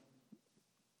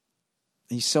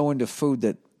 He's so into food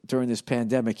that during this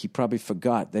pandemic, he probably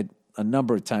forgot that a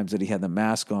number of times that he had the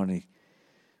mask on. He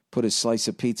put his slice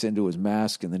of pizza into his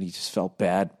mask, and then he just felt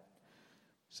bad.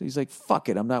 So he's like, fuck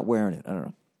it, I'm not wearing it. I don't know.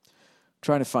 I'm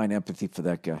trying to find empathy for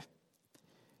that guy.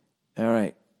 All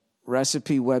right.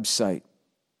 Recipe website.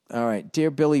 All right.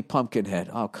 Dear Billy Pumpkinhead.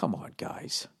 Oh, come on,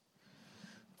 guys.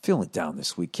 Feeling down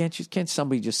this week. Can't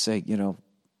somebody just say,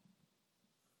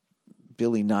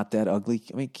 Billy not that ugly?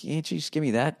 I mean, can't you just give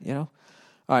me that, All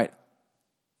right.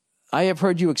 I have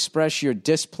heard you express your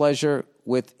displeasure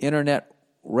with internet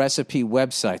recipe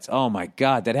websites. Oh, my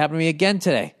God. That happened to me again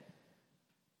today. I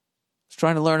was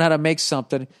trying to learn how to make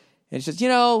something. And it's just,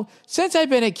 since I've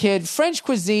been a kid, French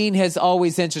cuisine has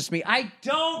always interested me. I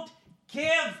don't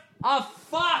give a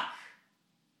fuck.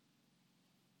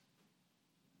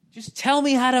 Just tell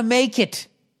me how to make it.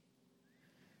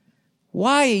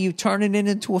 Why are you turning it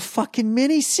into a fucking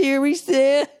mini-series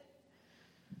there?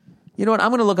 You know what? I'm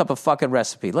going to look up a fucking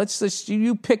recipe.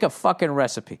 You pick a fucking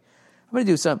recipe. I'm going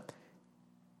to do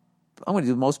I'm going to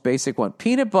do the most basic one.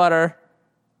 Peanut butter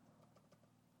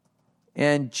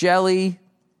and jelly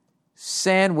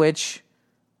sandwich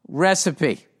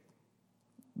recipe.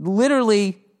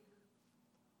 Literally,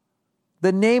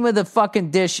 the name of the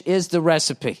fucking dish is the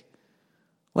recipe.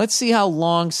 Let's see how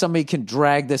long somebody can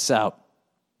drag this out.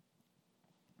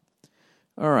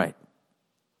 All right.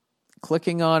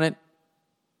 Clicking on it.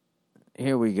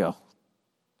 Here we go.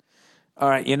 All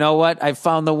right, you know what? I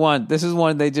found the one. This is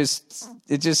one it just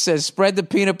says, spread the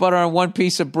peanut butter on one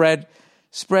piece of bread,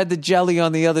 spread the jelly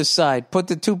on the other side, put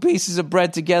the two pieces of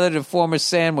bread together to form a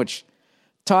sandwich.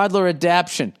 Toddler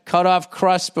adaptation, cut off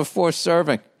crust before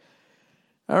serving.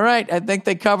 All right, I think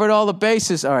they covered all the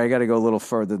bases. All right, I got to go a little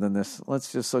further than this.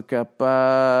 Let's just look up,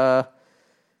 there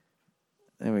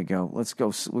we go. We'll go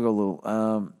a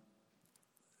little,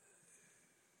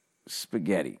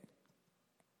 spaghetti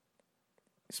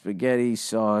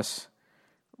sauce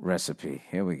recipe.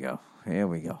 Here we go. I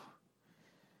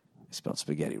spelled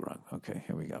spaghetti wrong. Okay,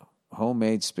 here we go.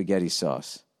 Homemade spaghetti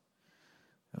sauce.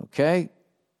 Okay.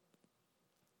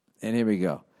 And here we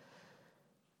go.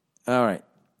 All right.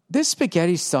 This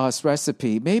spaghetti sauce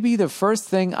recipe may be the first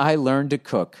thing I learned to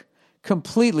cook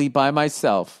completely by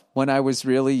myself when I was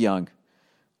really young.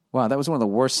 Wow, that was one of the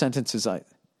worst sentences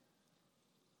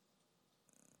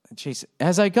Jeez.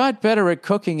 As I got better at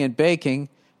cooking and baking,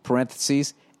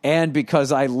 parentheses, and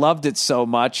because I loved it so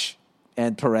much,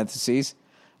 and parentheses,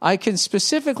 I can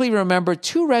specifically remember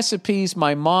 2 recipes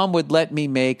my mom would let me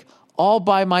make all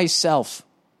by myself.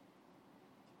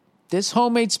 This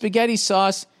homemade spaghetti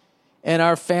sauce and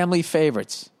our family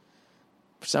favorites.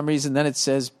 For some reason, then it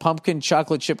says pumpkin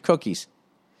chocolate chip cookies.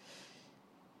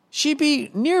 She'd be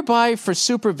nearby for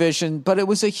supervision, but it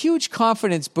was a huge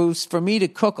confidence boost for me to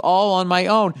cook all on my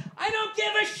own. I don't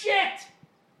give a shit!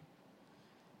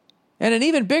 And an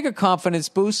even bigger confidence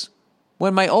boost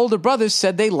when my older brothers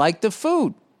said they liked the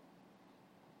food.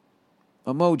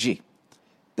 Emoji.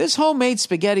 This homemade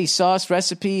spaghetti sauce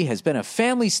recipe has been a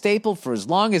family staple for as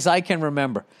long as I can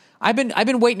remember. I've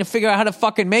been waiting to figure out how to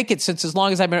fucking make it since as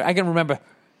long as I can remember.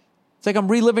 It's like I'm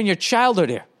reliving your childhood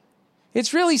here.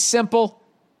 It's really simple.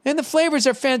 And the flavors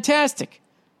are fantastic.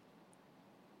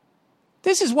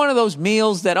 This is one of those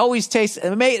meals that always taste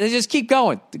amazing. They just keep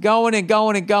going and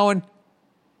going and going.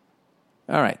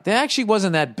 All right. That actually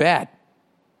wasn't that bad.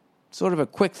 Sort of a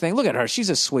quick thing. Look at her. She's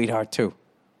a sweetheart, too.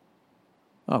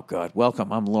 Oh, God.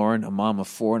 Welcome. I'm Lauren, a mom of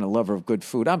 4 and a lover of good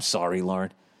food. I'm sorry,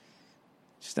 Lauren.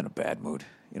 Just in a bad mood.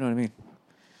 You know what I mean?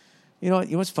 You know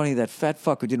what's funny? That fat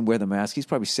fuck who didn't wear the mask, he's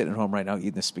probably sitting at home right now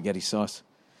eating the spaghetti sauce.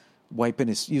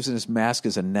 Using his mask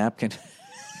as a napkin.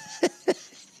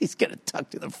 He's got it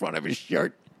tucked in the front of his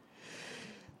shirt.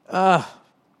 Where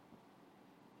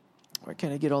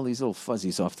can I get all these little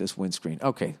fuzzies off this windscreen?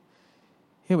 Okay,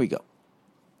 here we go.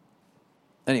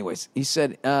 Anyways, he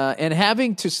said, and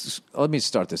having to... Let me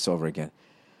start this over again.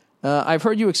 I've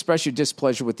heard you express your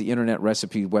displeasure with the internet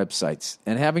recipe websites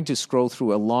and having to scroll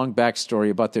through a long backstory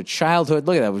about their childhood.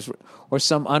 Look at that. Or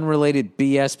some unrelated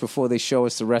BS before they show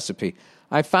us the recipe.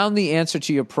 I found the answer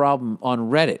to your problem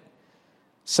on Reddit.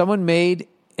 Someone made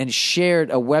and shared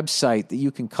a website that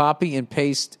you can copy and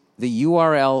paste the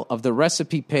URL of the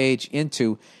recipe page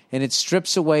into, and it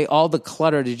strips away all the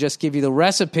clutter to just give you the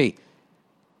recipe.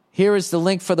 Here is the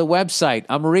link for the website.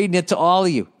 I'm reading it to all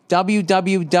of you.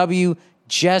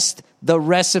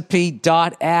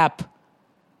 www.justtherecipe.app.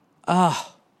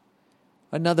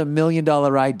 Another $1 million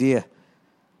idea.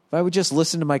 If I would just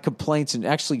listen to my complaints and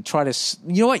actually try to...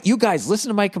 You know what? You guys, listen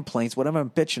to my complaints, whatever I'm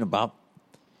bitching about.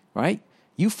 Right?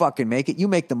 You fucking make it. You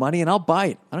make the money and I'll buy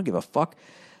it. I don't give a fuck.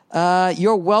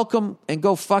 You're welcome and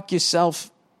go fuck yourself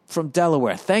from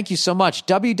Delaware. Thank you so much.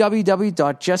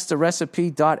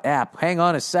 www.justtherecipe.app. Hang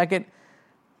on a second.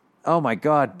 Oh my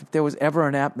God. If there was ever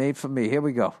an app made for me. Here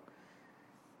we go.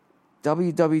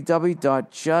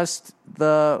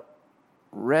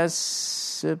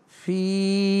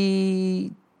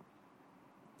 www.justtherecipe...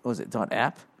 What was it,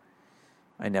 .app?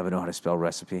 I never know how to spell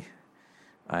recipe.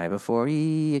 I before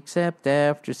E, except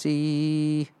after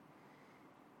C.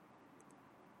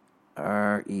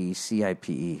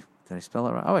 R-E-C-I-P-E. Did I spell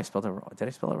it right? Oh, I spelled it wrong. Did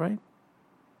I spell it right?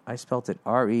 I spelled it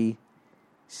R-E-C-I-P-I-E.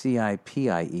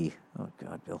 Oh,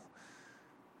 God, Bill.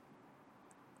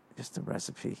 Just a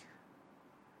recipe.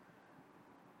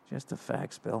 Just the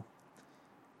facts, Bill.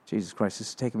 Jesus Christ, this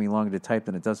is taking me longer to type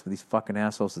than it does for these fucking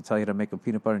assholes to tell you how to make a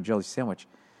peanut butter and jelly sandwich.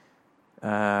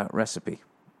 Recipe.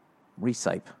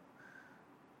 Recipe.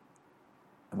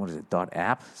 And what is it?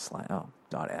 .app?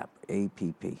 .app.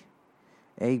 A-P-P.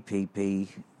 A-P-P.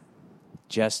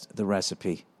 Just the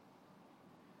recipe.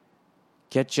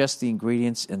 Get just the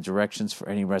ingredients and directions for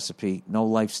any recipe. No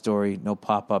life story, no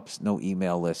pop-ups, no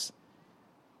email lists.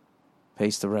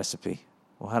 Paste the recipe.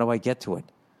 Well, how do I get to it?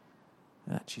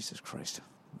 Jesus Christ.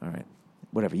 All right.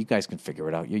 Whatever. You guys can figure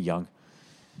it out. You're young.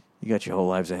 You got your whole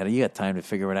lives ahead of you. You got time to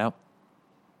figure it out.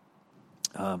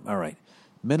 All right.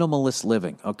 Minimalist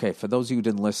living. Okay, for those of you who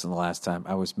didn't listen the last time,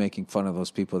 I was making fun of those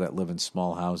people that live in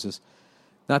small houses.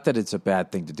 Not that it's a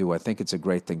bad thing to do. I think it's a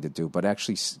great thing to do. But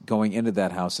actually going into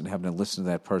that house and having to listen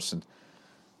to that person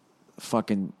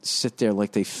fucking sit there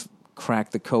like they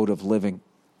cracked the code of living.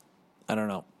 I don't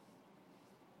know.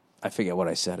 I forget what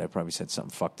I said. I probably said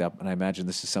something fucked up. And I imagine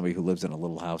this is somebody who lives in a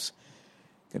little house.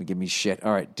 Going to give me shit.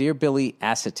 All right. Dear Billy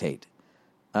Acetate.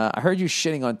 I heard you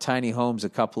shitting on tiny homes a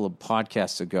couple of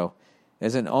podcasts ago.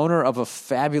 As an owner of a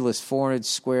fabulous 400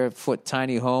 square foot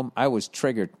tiny home, I was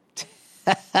triggered.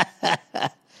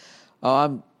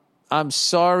 I'm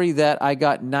sorry that I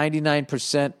got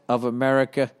 99% of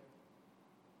America.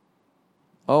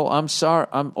 I'm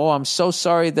so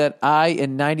sorry that I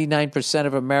and 99%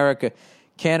 of America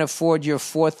can't afford your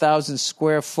 4,000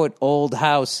 square foot old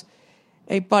house.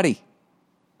 Hey, buddy,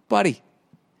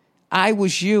 I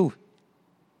was you.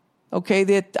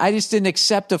 Okay, I just didn't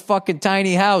accept a fucking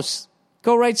tiny house.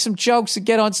 Go write some jokes and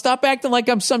get on. Stop acting like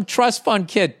I'm some trust fund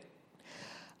kid.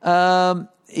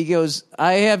 He goes,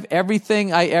 I have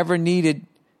everything I ever needed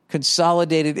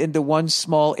consolidated into one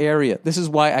small area. This is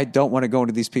why I don't want to go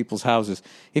into these people's houses.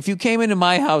 If you came into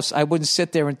my house, I wouldn't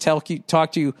sit there and talk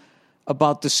to you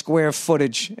about the square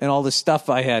footage and all the stuff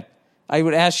I had. I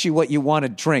would ask you what you want to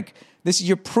drink.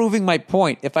 You're proving my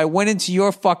point. If I went into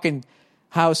your fucking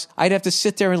house, I'd have to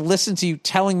sit there and listen to you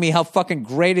telling me how fucking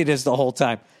great it is the whole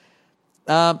time.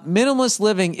 Minimalist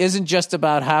living isn't just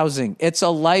about housing. It's a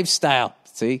lifestyle.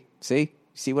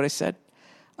 See what I said?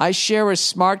 I share a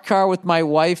smart car with my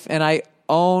wife, and I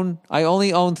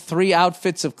only own 3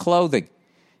 outfits of clothing.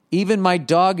 Even my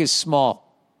dog is small.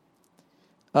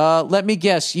 Let me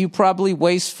guess, you probably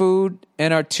waste food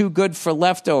and are too good for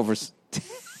leftovers.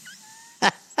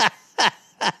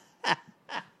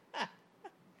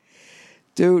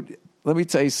 Dude, let me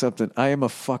tell you something. I am a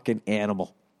fucking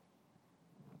animal.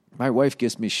 My wife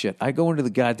gives me shit. I go into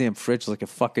the goddamn fridge like a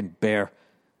fucking bear.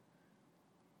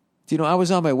 Do you know, I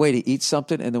was on my way to eat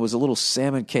something, and there was a little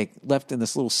salmon cake left in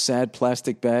this little sad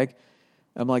plastic bag.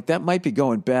 I'm like, that might be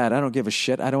going bad. I don't give a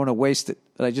shit. I don't want to waste it.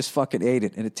 But I just fucking ate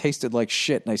it, and it tasted like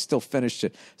shit, and I still finished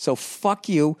it. So fuck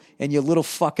you and your little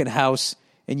fucking house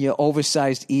and your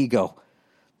oversized ego.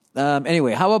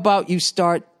 Anyway, how about you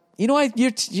start... You know,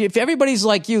 if everybody's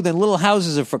like you, then little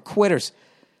houses are for quitters.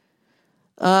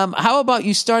 How about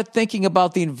you start thinking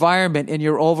about the environment and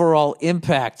your overall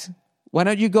impact? Why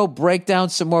don't you go break down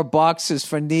some more boxes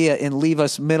for Nia and leave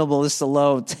us minimalists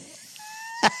alone?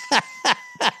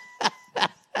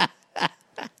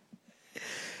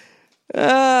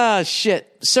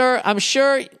 Shit. Sir, I'm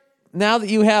sure now that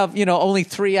you have, only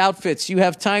 3 outfits, you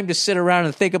have time to sit around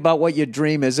and think about what your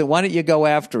dream is, and why don't you go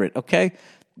after it, okay?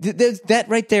 That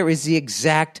right there is the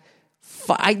exact...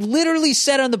 I literally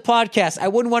said on the podcast, I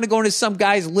wouldn't want to go into some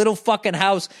guy's little fucking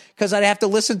house because I'd have to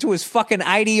listen to his fucking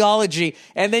ideology.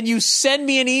 And then you send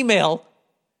me an email.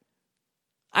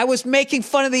 I was making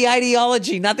fun of the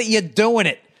ideology, not that you're doing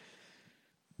it.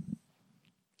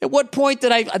 At what point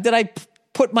did I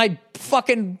put my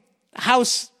fucking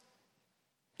house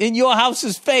in your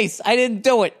house's face? I didn't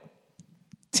do it.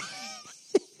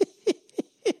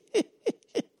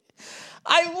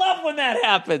 I love when that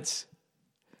happens.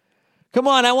 Come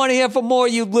on, I want to hear from more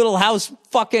you little house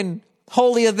fucking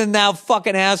holier than thou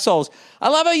fucking assholes. I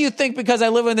love how you think because I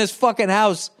live in this fucking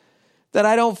house that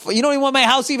I don't, you don't even know what my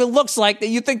house even looks like, that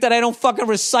you think that I don't fucking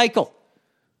recycle.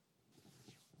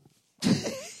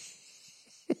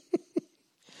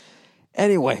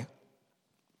 Anyway,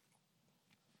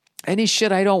 any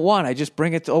shit I don't want, I just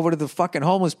bring it over to the fucking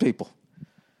homeless people.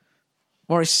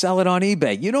 Or I sell it on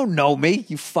eBay. You don't know me,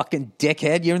 you fucking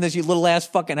dickhead. You're in this little ass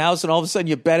fucking house and all of a sudden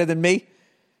you're better than me?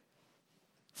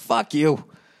 Fuck you.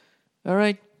 All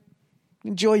right?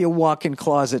 Enjoy your walk-in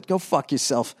closet. Go fuck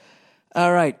yourself.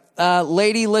 All right.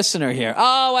 Lady listener here.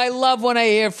 Oh, I love when I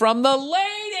hear from the ladies.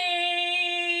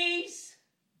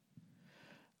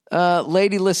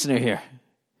 Lady listener here.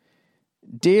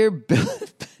 Dear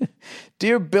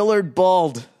Billard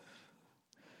Bald.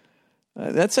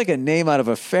 That's like a name out of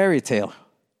a fairy tale.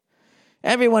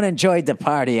 Everyone enjoyed the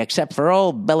party except for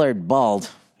old Billard Bald.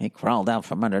 He crawled out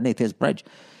from underneath his bridge.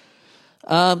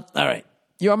 All right.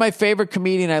 You're my favorite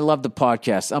comedian. I love the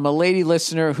podcast. I'm a lady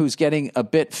listener who's getting a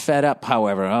bit fed up,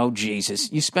 however. Oh,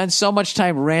 Jesus. You spend so much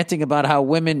time ranting about how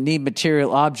women need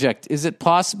material object. Is it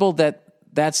possible that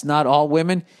that's not all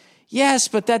women? Yes,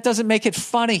 but that doesn't make it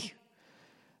funny.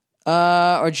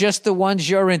 or just the ones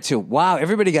you're into? Wow,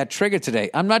 everybody got triggered today.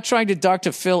 I'm not trying to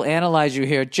Dr. Phil analyze you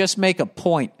here. Just make a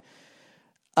point.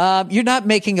 You're not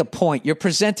making a point. You're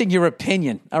presenting your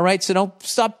opinion, all right? So don't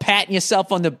stop patting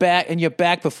yourself on the back and your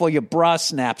back before your bra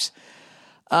snaps.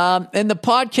 In the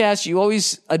podcast, you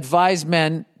always advise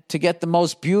men to get the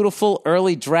most beautiful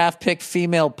early draft pick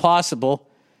female possible,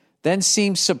 then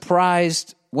seem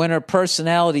surprised when her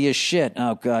personality is shit.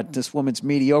 Oh, God, this woman's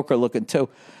mediocre looking, too.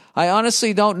 I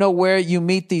honestly don't know where you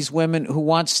meet these women who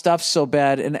want stuff so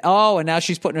bad. And now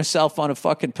she's putting herself on a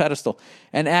fucking pedestal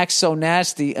and acts so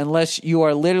nasty unless you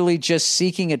are literally just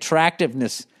seeking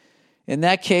attractiveness. In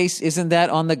that case, isn't that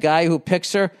on the guy who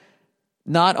picks her,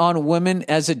 not on women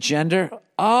as a gender?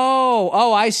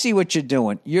 Oh, I see what you're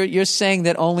doing. You're saying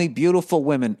that only beautiful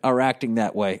women are acting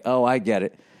that way. Oh, I get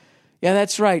it. Yeah,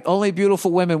 that's right. Only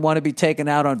beautiful women want to be taken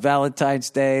out on Valentine's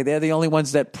Day. They're the only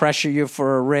ones that pressure you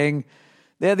for a ring.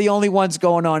 They're the only ones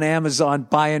going on Amazon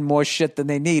buying more shit than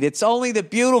they need. It's only the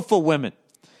beautiful women.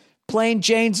 Plain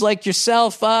Janes like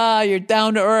yourself, you're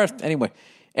down to earth. Anyway,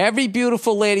 every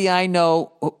beautiful lady I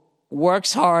know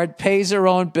works hard, pays her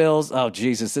own bills. Oh,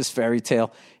 Jesus, this fairy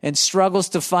tale. And struggles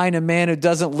to find a man who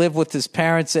doesn't live with his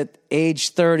parents at age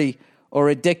 30 or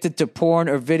addicted to porn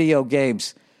or video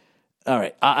games. All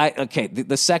right. Okay.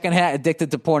 The second half, addicted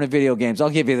to porn and video games.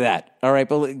 I'll give you that. All right.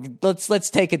 But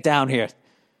let's take it down here.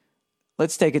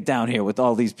 Let's take it down here with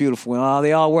all these beautiful women. Oh,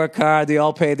 they all work hard. They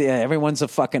all pay. Everyone's a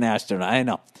fucking astronaut. I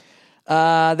know.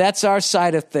 That's our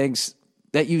side of things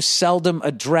that you seldom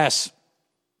address.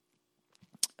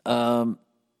 All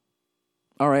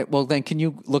right. Well, then can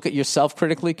you look at yourself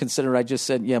critically? Consider I just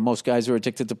said, most guys are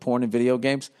addicted to porn and video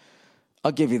games.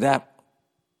 I'll give you that.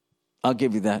 All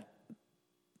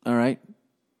right.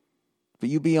 But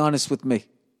you be honest with me.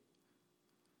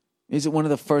 Is it one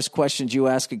of the first questions you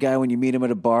ask a guy when you meet him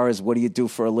at a bar is, what do you do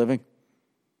for a living?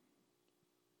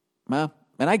 Well,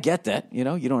 and I get that, you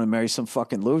don't want to marry some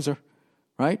fucking loser,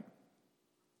 right?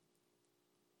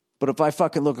 But if I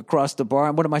fucking look across the bar,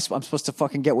 I'm supposed to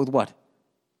fucking get with what?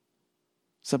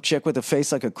 Some chick with a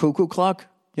face like a cuckoo clock?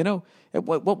 When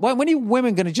are you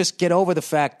women going to just get over the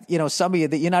fact, some of you,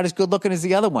 that you're not as good looking as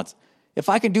the other ones? If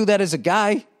I can do that as a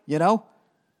guy,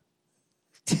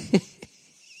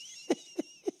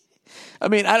 I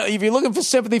mean, if you're looking for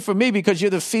sympathy from me because you're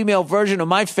the female version of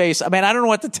my face, I don't know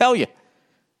what to tell you.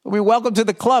 Welcome to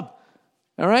the club.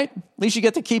 All right? At least you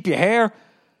get to keep your hair.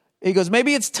 He goes,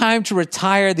 maybe it's time to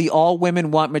retire the all women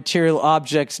want material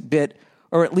objects bit,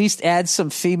 or at least add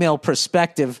some female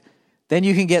perspective. Then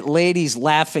you can get ladies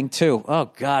laughing too.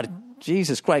 Oh, God.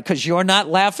 Jesus Christ. Because you're not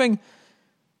laughing?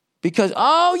 Because,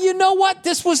 you know what?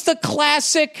 This was the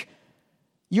classic.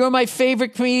 You're my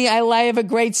favorite comedian. I have a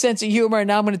great sense of humor, and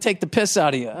now I'm going to take the piss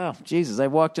out of you. Oh, Jesus, I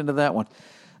walked into that one.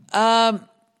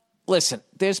 Listen,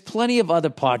 there's plenty of other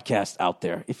podcasts out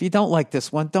there. If you don't like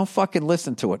this one, don't fucking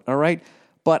listen to it, all right?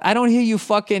 But I don't hear you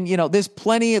fucking, there's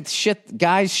plenty of shit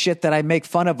that I make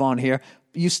fun of on here.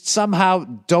 You somehow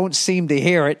don't seem to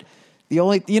hear it. The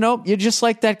only, you're just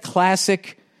like that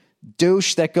classic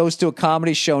douche that goes to a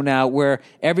comedy show now where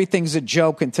everything's a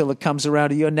joke until it comes around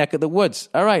to your neck of the woods.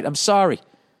 All right, I'm sorry.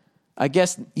 I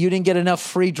guess you didn't get enough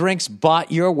free drinks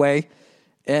bought your way,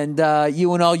 and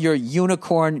you and all your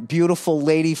unicorn, beautiful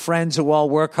lady friends who all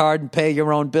work hard and pay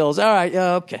your own bills. All right,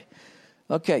 okay.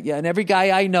 Okay, yeah, and every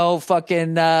guy I know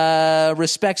fucking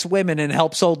respects women and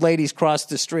helps old ladies cross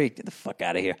the street. Get the fuck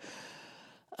out of here.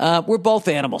 We're both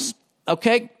animals,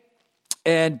 okay?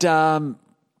 And I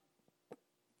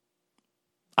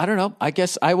don't know. I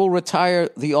guess I will retire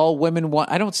the all women one.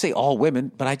 I don't say all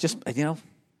women, but I just,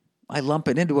 I lump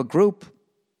it into a group.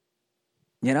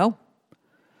 I'm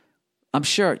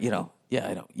sure, yeah,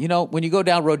 I know. When you go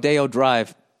down Rodeo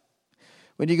Drive,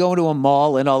 when you go into a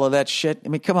mall and all of that shit,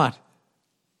 come on.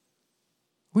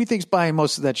 Who do you think's buying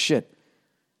most of that shit?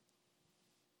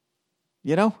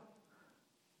 Who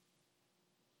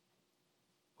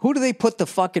do they put the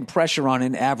fucking pressure on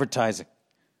in advertising?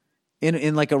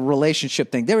 In like a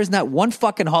relationship thing. There is not one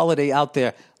fucking holiday out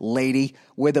there, lady,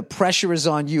 where the pressure is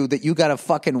on you that you got to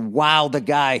fucking wow the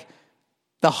guy.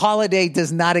 The holiday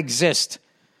does not exist.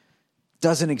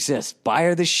 Doesn't exist. Buy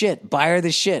her the shit. Buy her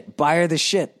the shit. Buy her the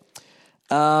shit.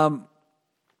 All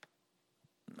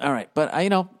right. But I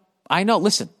know.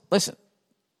 Listen.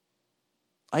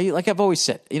 Like I've always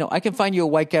said, I can find you a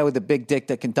white guy with a big dick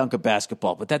that can dunk a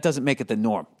basketball, but that doesn't make it the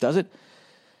norm, does it?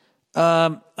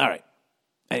 All right.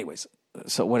 Anyways,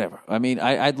 so whatever.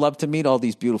 I'd love to meet all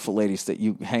these beautiful ladies that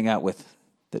you hang out with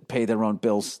that pay their own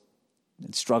bills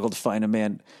and struggle to find a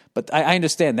man. But I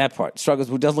understand that part. Struggles,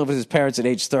 who doesn't live with his parents at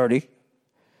age 30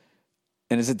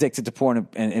 and is addicted to porn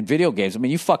and video games.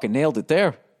 You fucking nailed it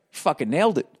there. You fucking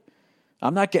nailed it.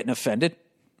 I'm not getting offended.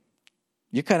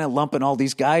 You're kind of lumping all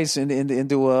these guys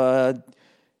into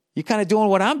you're kind of doing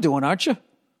what I'm doing, aren't you?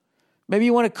 Maybe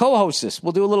you want to co-host this.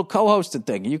 We'll do a little co-hosting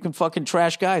thing. You can fucking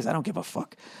trash guys. I don't give a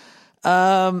fuck.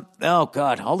 Oh,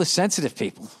 God, all the sensitive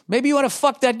people. Maybe you want to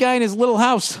fuck that guy in his little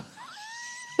house.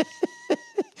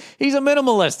 He's a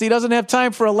minimalist. He doesn't have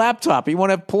time for a laptop. He won't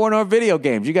have porn or video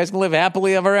games. You guys can live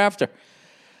happily ever after.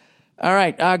 All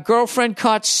right, girlfriend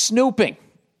caught snooping.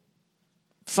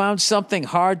 Found something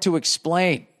hard to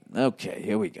explain. Okay,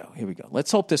 here we go.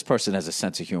 Let's hope this person has a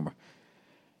sense of humor.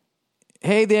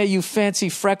 Hey there, you fancy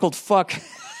freckled fuck.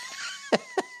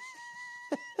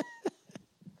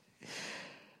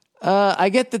 I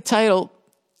get the title.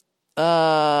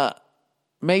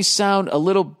 May sound a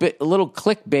little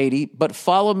clickbaity, but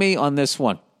follow me on this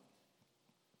one.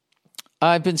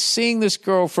 I've been seeing this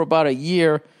girl for about a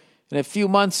year and a few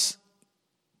months.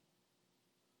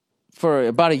 For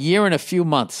about a year and a few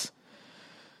months.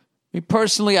 Me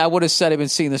personally, I would have said I've been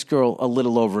seeing this girl a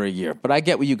little over a year, but I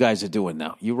get what you guys are doing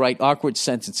now. You write awkward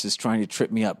sentences trying to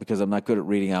trip me up because I'm not good at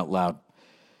reading out loud.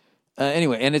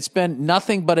 Anyway, and it's been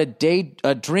nothing but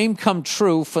a dream come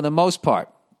true for the most part.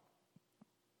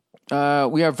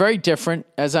 We are very different,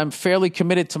 as I'm fairly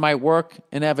committed to my work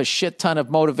and have a shit ton of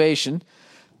motivation.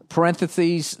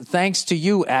 Parentheses, thanks to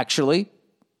you, actually.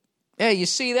 Hey, you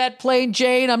see that, Plain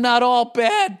Jane? I'm not all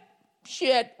bad.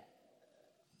 Shit.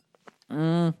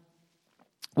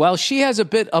 Well, she has a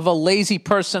bit of a lazy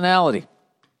personality.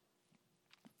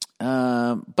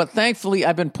 But thankfully,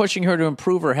 I've been pushing her to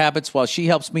improve her habits while she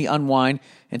helps me unwind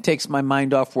and takes my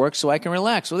mind off work so I can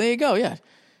relax. Well, there you go, yeah.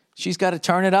 She's got to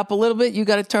turn it up a little bit. You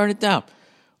got to turn it down.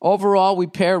 Overall, we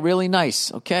pair really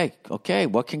nice. Okay.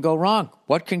 What can go wrong?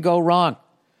 What can go wrong?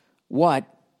 All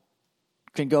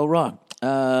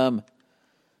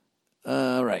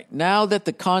right. Now that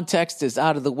the context is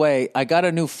out of the way, I got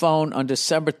a new phone on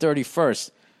December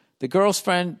 31st. The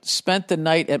girlfriend spent the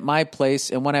night at my place,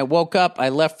 and when I woke up, I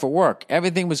left for work.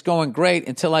 Everything was going great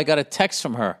until I got a text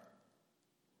from her.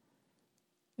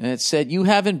 And it said, "You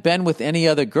haven't been with any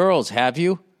other girls, have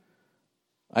you?"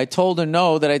 I told her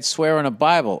no, that I'd swear on a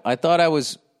Bible. I thought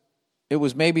it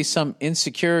was maybe some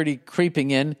insecurity creeping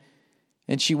in,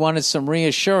 and she wanted some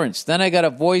reassurance. Then I got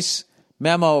a voice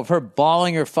memo of her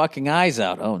bawling her fucking eyes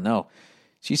out. Oh, no.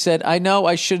 She said, "I know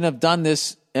I shouldn't have done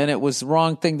this, and it was the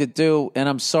wrong thing to do, and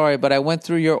I'm sorry, but I went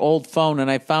through your old phone,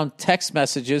 and I found text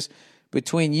messages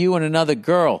between you and another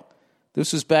girl.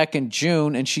 This was back in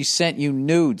June, and she sent you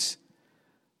nudes."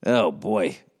 Oh,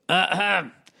 boy.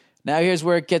 Now here's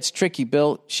where it gets tricky,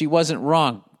 Bill. She wasn't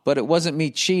wrong, but it wasn't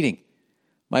me cheating.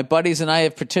 My buddies and I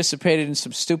have participated in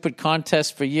some stupid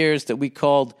contests for years that we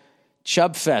called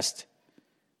Chub Fest.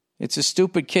 It's a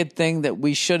stupid kid thing that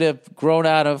we should have grown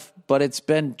out of, but it's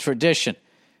been tradition.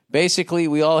 Basically,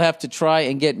 we all have to try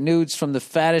and get nudes from the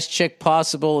fattest chick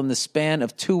possible in the span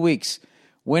of 2 weeks.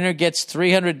 Winner gets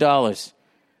 $300.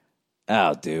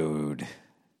 Oh, dude.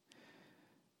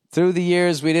 Through the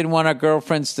years, we didn't want our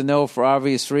girlfriends to know for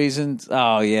obvious reasons.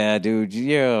 Oh, yeah, dude.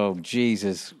 Yo,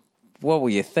 Jesus. What were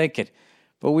you thinking?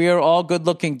 But we are all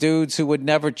good-looking dudes who would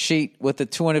never cheat with a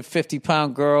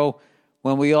 250-pound girl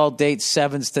when we all date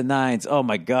 7s to 9s. Oh,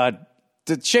 my God.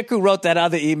 The chick who wrote that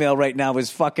other email right now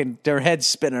is fucking, their head's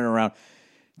spinning around.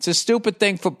 It's a stupid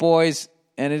thing for boys,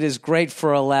 and it is great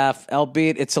for a laugh,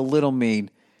 albeit it's a little mean.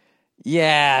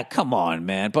 Yeah, come on,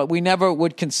 man. But we never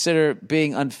would consider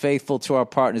being unfaithful to our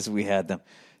partners if we had them.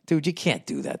 Dude, you can't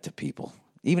do that to people.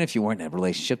 Even if you weren't in a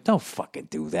relationship, don't fucking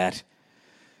do that.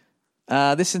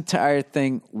 This entire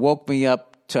thing woke me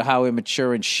up to how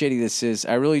immature and shitty this is.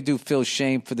 I really do feel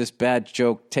shame for this bad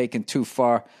joke taken too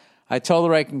far. I told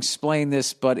her I can explain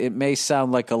this, but it may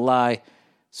sound like a lie.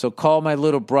 So call my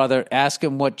little brother, ask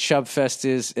him what Chubfest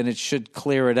is, and it should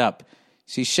clear it up.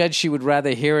 She said she would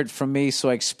rather hear it from me, so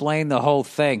I explained the whole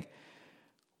thing.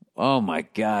 Oh, my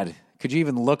God. Could you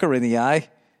even look her in the eye?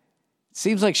 It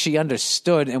seems like she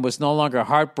understood and was no longer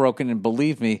heartbroken and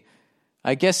believed me.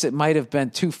 I guess it might have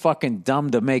been too fucking dumb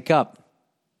to make up.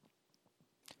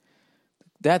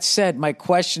 That said, my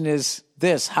question is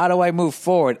this. How do I move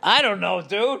forward? I don't know,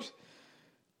 dude.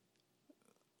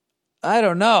 I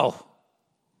don't know.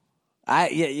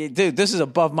 Dude, this is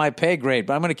above my pay grade,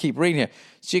 but I'm going to keep reading here.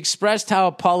 She expressed how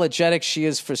apologetic she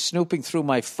is for snooping through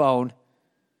my phone.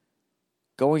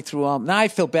 Going through now I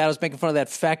feel bad. I was making fun of that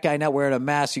fat guy not wearing a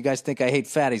mask. You guys think I hate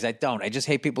fatties. I don't. I just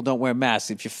hate people don't wear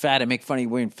masks. If you're fat, I make fun of you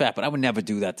wearing fat, but I would never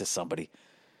do that to somebody.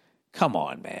 Come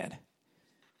on, man.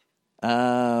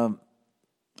 I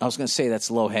was going to say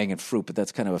that's low-hanging fruit, but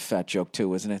that's kind of a fat joke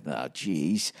too, isn't it? Oh,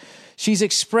 jeez. She's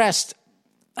expressed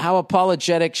how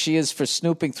apologetic she is for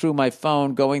snooping through my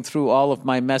phone, going through all of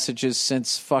my messages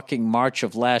since fucking March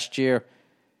of last year,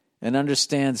 and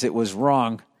understands it was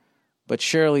wrong. But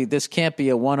surely this can't be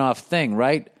a one-off thing,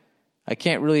 right? I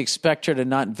can't really expect her to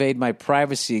not invade my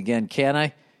privacy again, can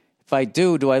I? If I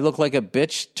do I look like a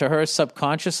bitch to her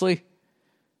subconsciously?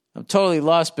 I'm totally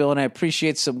lost, Bill, and I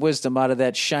appreciate some wisdom out of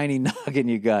that shiny noggin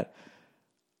you got.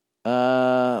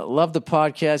 Love the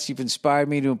podcast. You've inspired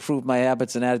me to improve my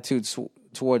habits and attitudes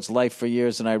towards life for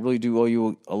years, and I really do owe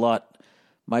you a lot.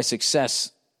 My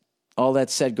success. All that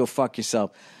said, go fuck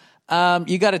yourself.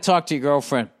 You got to talk to your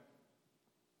girlfriend.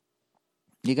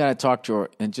 You got to talk to her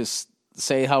and just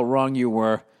say how wrong you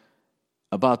were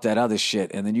about that other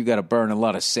shit, and then you got to burn a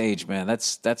lot of sage, man.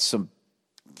 That's some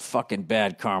fucking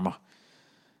bad karma.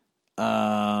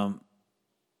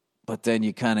 But then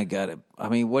you kind of got to, I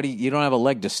mean, you don't have a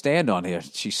leg to stand on here.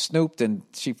 She snooped and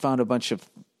she found a bunch of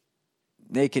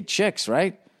naked chicks,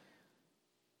 right?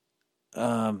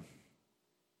 I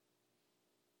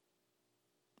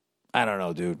don't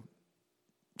know, dude.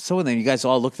 So then you guys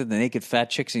all looked at the naked fat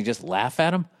chicks and you just laugh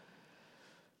at them?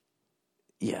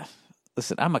 Yeah.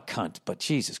 Listen, I'm a cunt, but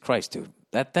Jesus Christ, dude.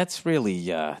 That's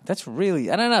really, I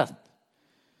don't know.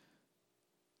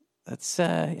 I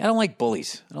don't like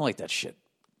bullies. I don't like that shit.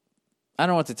 I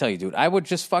don't know what to tell you, dude. I would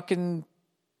just fucking...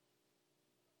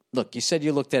 Look, you said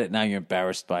you looked at it, now you're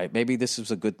embarrassed by it. Maybe this was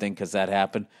a good thing because that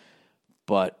happened.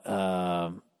 But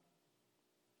I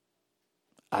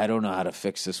don't know how to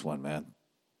fix this one, man.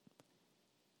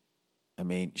 I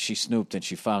mean, she snooped and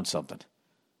she found something.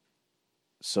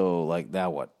 So, like,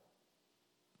 now what?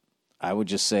 I would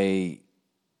just say...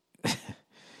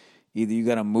 Either you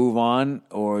got to move on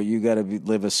or you got to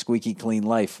live a squeaky clean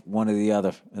life, one or the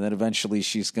other. And then eventually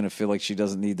she's going to feel like she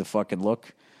doesn't need the fucking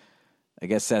look. I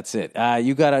guess that's it.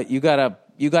 You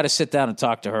gotta sit down and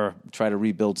talk to her, try to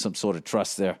rebuild some sort of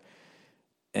trust there.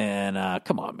 And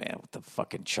come on, man, with the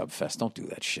fucking chub fest. Don't do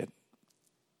that shit.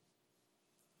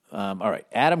 All right.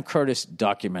 Adam Curtis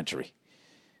documentary.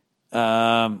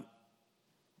 Okay.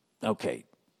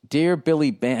 Dear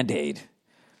Billy Band-Aid.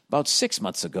 About 6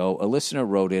 months ago, a listener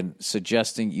wrote in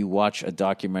suggesting you watch a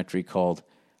documentary called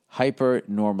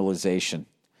Hypernormalization.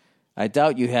 I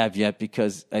doubt you have yet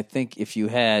because I think if you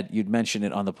had, you'd mention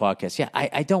it on the podcast. Yeah,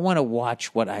 I don't want to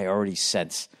watch what I already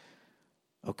sense.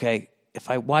 Okay? If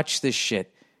I watch this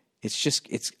shit,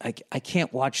 I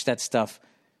can't watch that stuff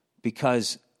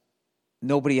because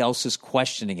nobody else is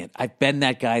questioning it. I've been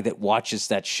that guy that watches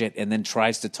that shit and then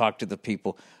tries to talk to the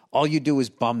people. All you do is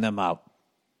bum them out.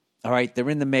 All right, they're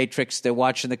in the Matrix. They're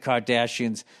watching the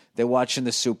Kardashians. They're watching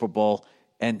the Super Bowl,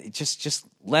 and just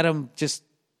let them just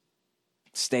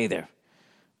stay there.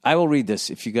 I will read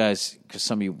this if you guys, because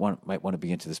some of you might want to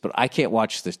be into this, but I can't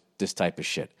watch this type of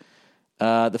shit.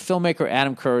 The filmmaker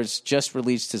Adam Curtis just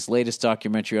released his latest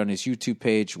documentary on his YouTube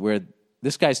page, where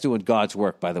this guy's doing God's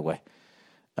work, by the way,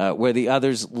 where the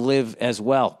others live as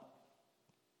well.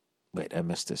 Wait, I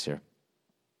missed this here.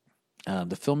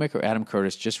 The filmmaker Adam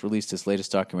Curtis just released his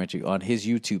latest documentary on his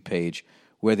YouTube page,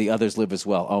 where the others live as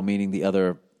well. Oh, meaning the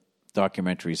other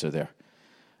documentaries are there.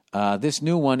 This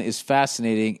new one is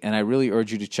fascinating, and I really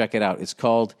urge you to check it out. It's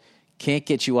called Can't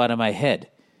Get You Out of My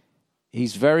Head.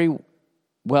 He's very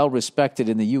well respected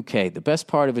in the UK. The best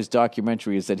part of his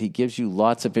documentary is that he gives you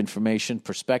lots of information,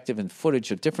 perspective, and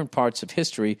footage of different parts of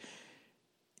history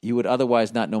you would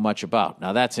otherwise not know much about.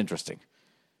 Now, that's interesting.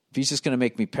 If he's just going to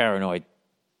make me paranoid,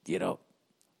 I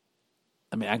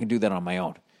mean, I can do that on my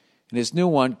own. In his new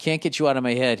one, Can't Get You Out of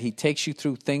My Head, he takes you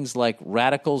through things like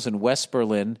radicals in West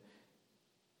Berlin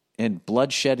and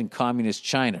bloodshed in communist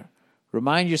China.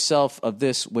 Remind yourself of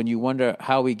this when you wonder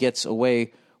how he gets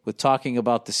away with talking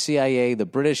about the CIA, the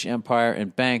British Empire,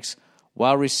 and banks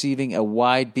while receiving a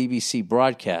wide BBC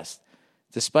broadcast.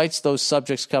 Despite those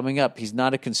subjects coming up, he's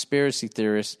not a conspiracy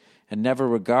theorist and never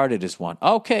regarded as one.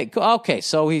 Okay,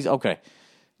 so he's okay.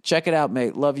 Check it out,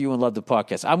 mate. Love you and love the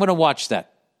podcast. I'm going to watch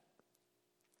that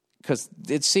because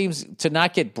it seems to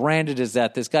not get branded as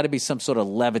that. There's got to be some sort of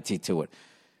levity to it.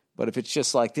 But if it's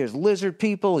just like there's lizard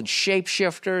people and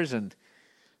shapeshifters and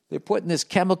they're putting this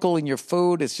chemical in your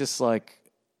food, it's just like,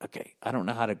 okay, I don't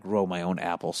know how to grow my own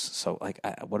apples. So, like,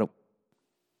 all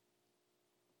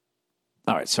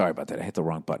right, sorry about that. I hit the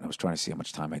wrong button. I was trying to see how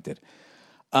much time I did.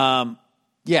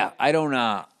 Yeah, I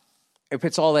don't, if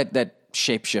it's all that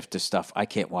shapeshifter stuff, I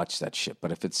can't watch that shit.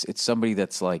 But if it's somebody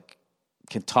that's like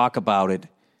can talk about it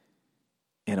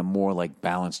in a more like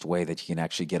balanced way that you can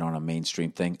actually get on a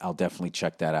mainstream thing, I'll definitely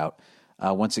check that out.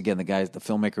 Once again, the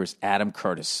filmmaker is Adam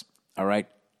Curtis. All right.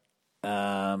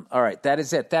 All right. That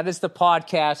is it. That is the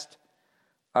podcast.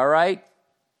 All right.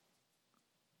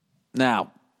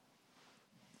 Now,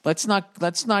 Let's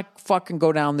not fucking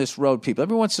go down this road, people.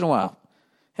 Every once in a while.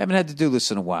 Haven't had to do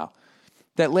this in a while.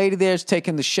 That lady there is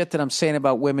taking the shit that I'm saying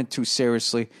about women too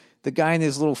seriously. The guy in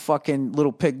his little fucking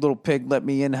little pig, let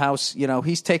me in house,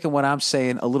 he's taking what I'm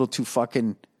saying a little too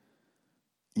fucking,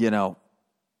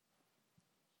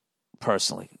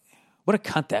 personally. What a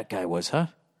cunt that guy was, huh?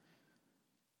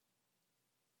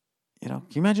 Can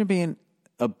you imagine being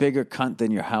a bigger cunt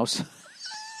than your house?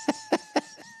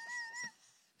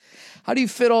 How do you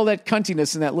fit all that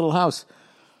cuntiness in that little house?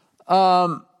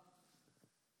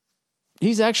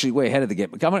 He's actually way ahead of the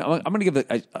game. I'm going to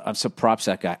give some props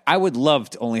to that guy. I would love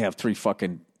to only have 3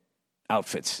 fucking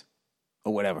outfits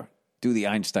or whatever. Do the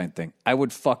Einstein thing. I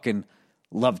would fucking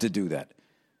love to do that.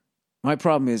 My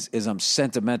problem is I'm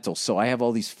sentimental, so I have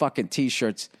all these fucking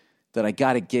T-shirts that I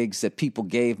got at gigs that people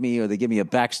gave me, or they give me a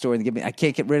backstory. I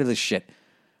can't get rid of this shit.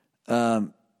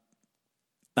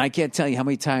 I can't tell you how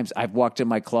many times I've walked in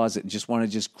my closet and just want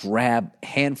to just grab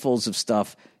handfuls of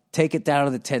stuff, take it down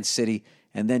to the tent city,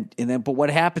 and then. But what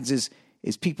happens is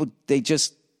people they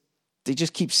just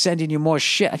keep sending you more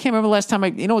shit. I can't remember the last time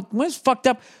when it's fucked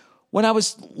up. When I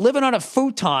was living on a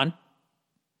futon,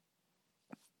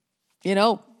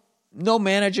 no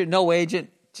manager, no agent,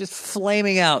 just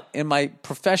flaming out in my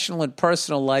professional and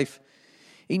personal life,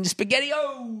 eating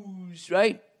SpaghettiOs,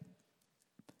 right?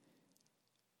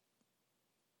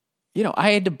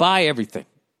 I had to buy everything.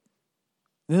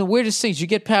 And the weirdest thing is you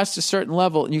get past a certain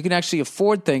level and you can actually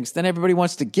afford things, then everybody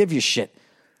wants to give you shit.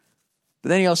 But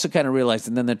then you also kind of realize,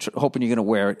 and then they're hoping you're going to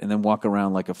wear it and then walk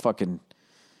around like a fucking,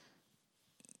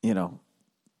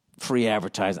 free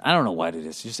advertising. I don't know what it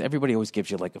is. Just everybody always gives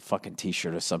you like a fucking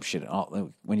T-shirt or some shit.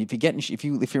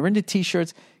 If you're into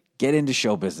T-shirts, get into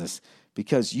show business,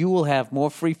 because you will have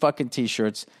more free fucking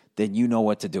T-shirts than you know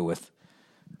what to do with.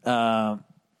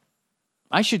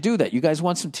 I should do that. You guys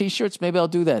want some T-shirts? Maybe I'll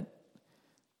do that.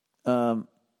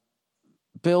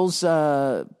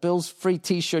 Bill's free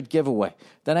T-shirt giveaway.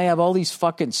 Then I have all these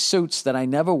fucking suits that I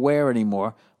never wear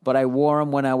anymore, but I wore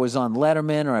them when I was on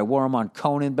Letterman, or I wore them on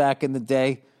Conan back in the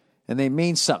day, and they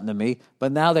mean something to me.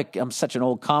 But now that I'm such an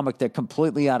old comic, they're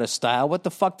completely out of style. What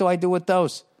the fuck do I do with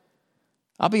those?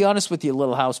 I'll be honest with you,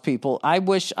 little house people. I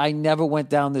wish I never went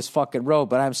down this fucking road,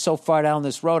 but I'm so far down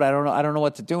this road, I don't know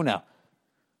what to do now.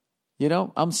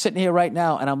 I'm sitting here right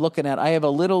now and I'm looking I have a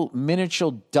little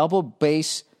miniature double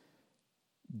bass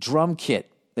drum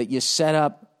kit that you set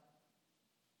up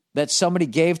that somebody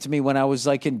gave to me when I was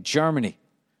like in Germany.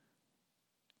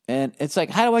 And it's like,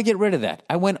 how do I get rid of that?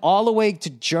 I went all the way to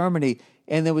Germany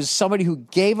and there was somebody who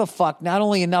gave a fuck, not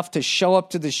only enough to show up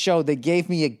to the show, they gave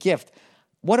me a gift.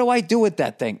 What do I do with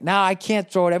that thing? Now I can't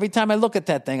throw it. Every time I look at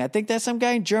that thing, I think that some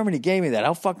guy in Germany gave me that.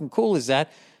 How fucking cool is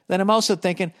that? Then I'm also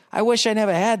thinking, I wish I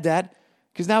never had that,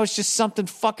 because now it's just something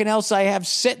fucking else I have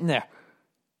sitting there.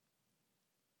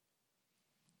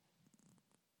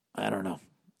 I don't know.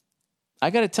 I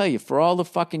got to tell you, for all the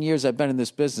fucking years I've been in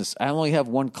this business, I only have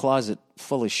one closet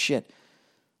full of shit.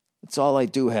 That's all I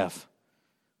do have.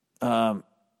 But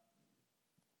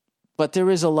there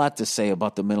is a lot to say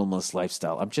about the minimalist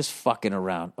lifestyle. I'm just fucking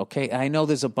around, okay? I know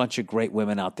there's a bunch of great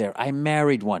women out there. I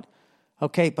married one,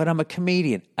 okay? But I'm a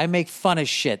comedian. I make fun of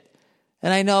shit.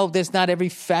 And I know there's not every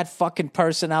fat fucking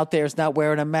person out there is not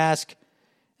wearing a mask.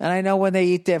 And I know when they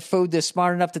eat their food, they're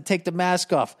smart enough to take the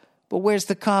mask off. But where's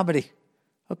the comedy?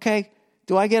 Okay?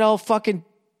 Do I get all fucking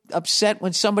upset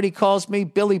when somebody calls me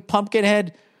Billy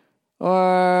Pumpkinhead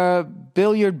or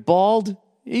Billiard Bald?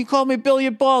 You call me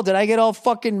Billiard Bald. Did I get all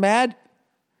fucking mad?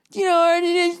 I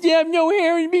didn't have no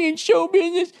hair and be in show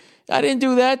business. I didn't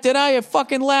do that, did I? I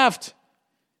fucking laughed.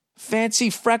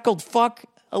 Fancy freckled fuck.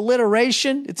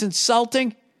 Alliteration. It's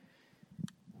insulting.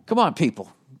 Come on,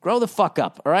 people. Grow the fuck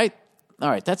up, all right? All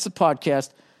right, that's the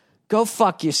podcast. Go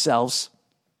fuck yourselves.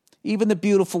 Even the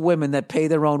beautiful women that pay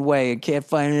their own way and can't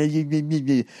find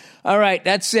it. All right,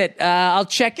 that's it. I'll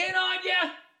check in on you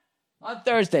on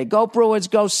Thursday. Go Bruins,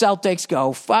 go Celtics,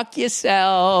 go fuck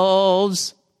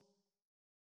yourselves.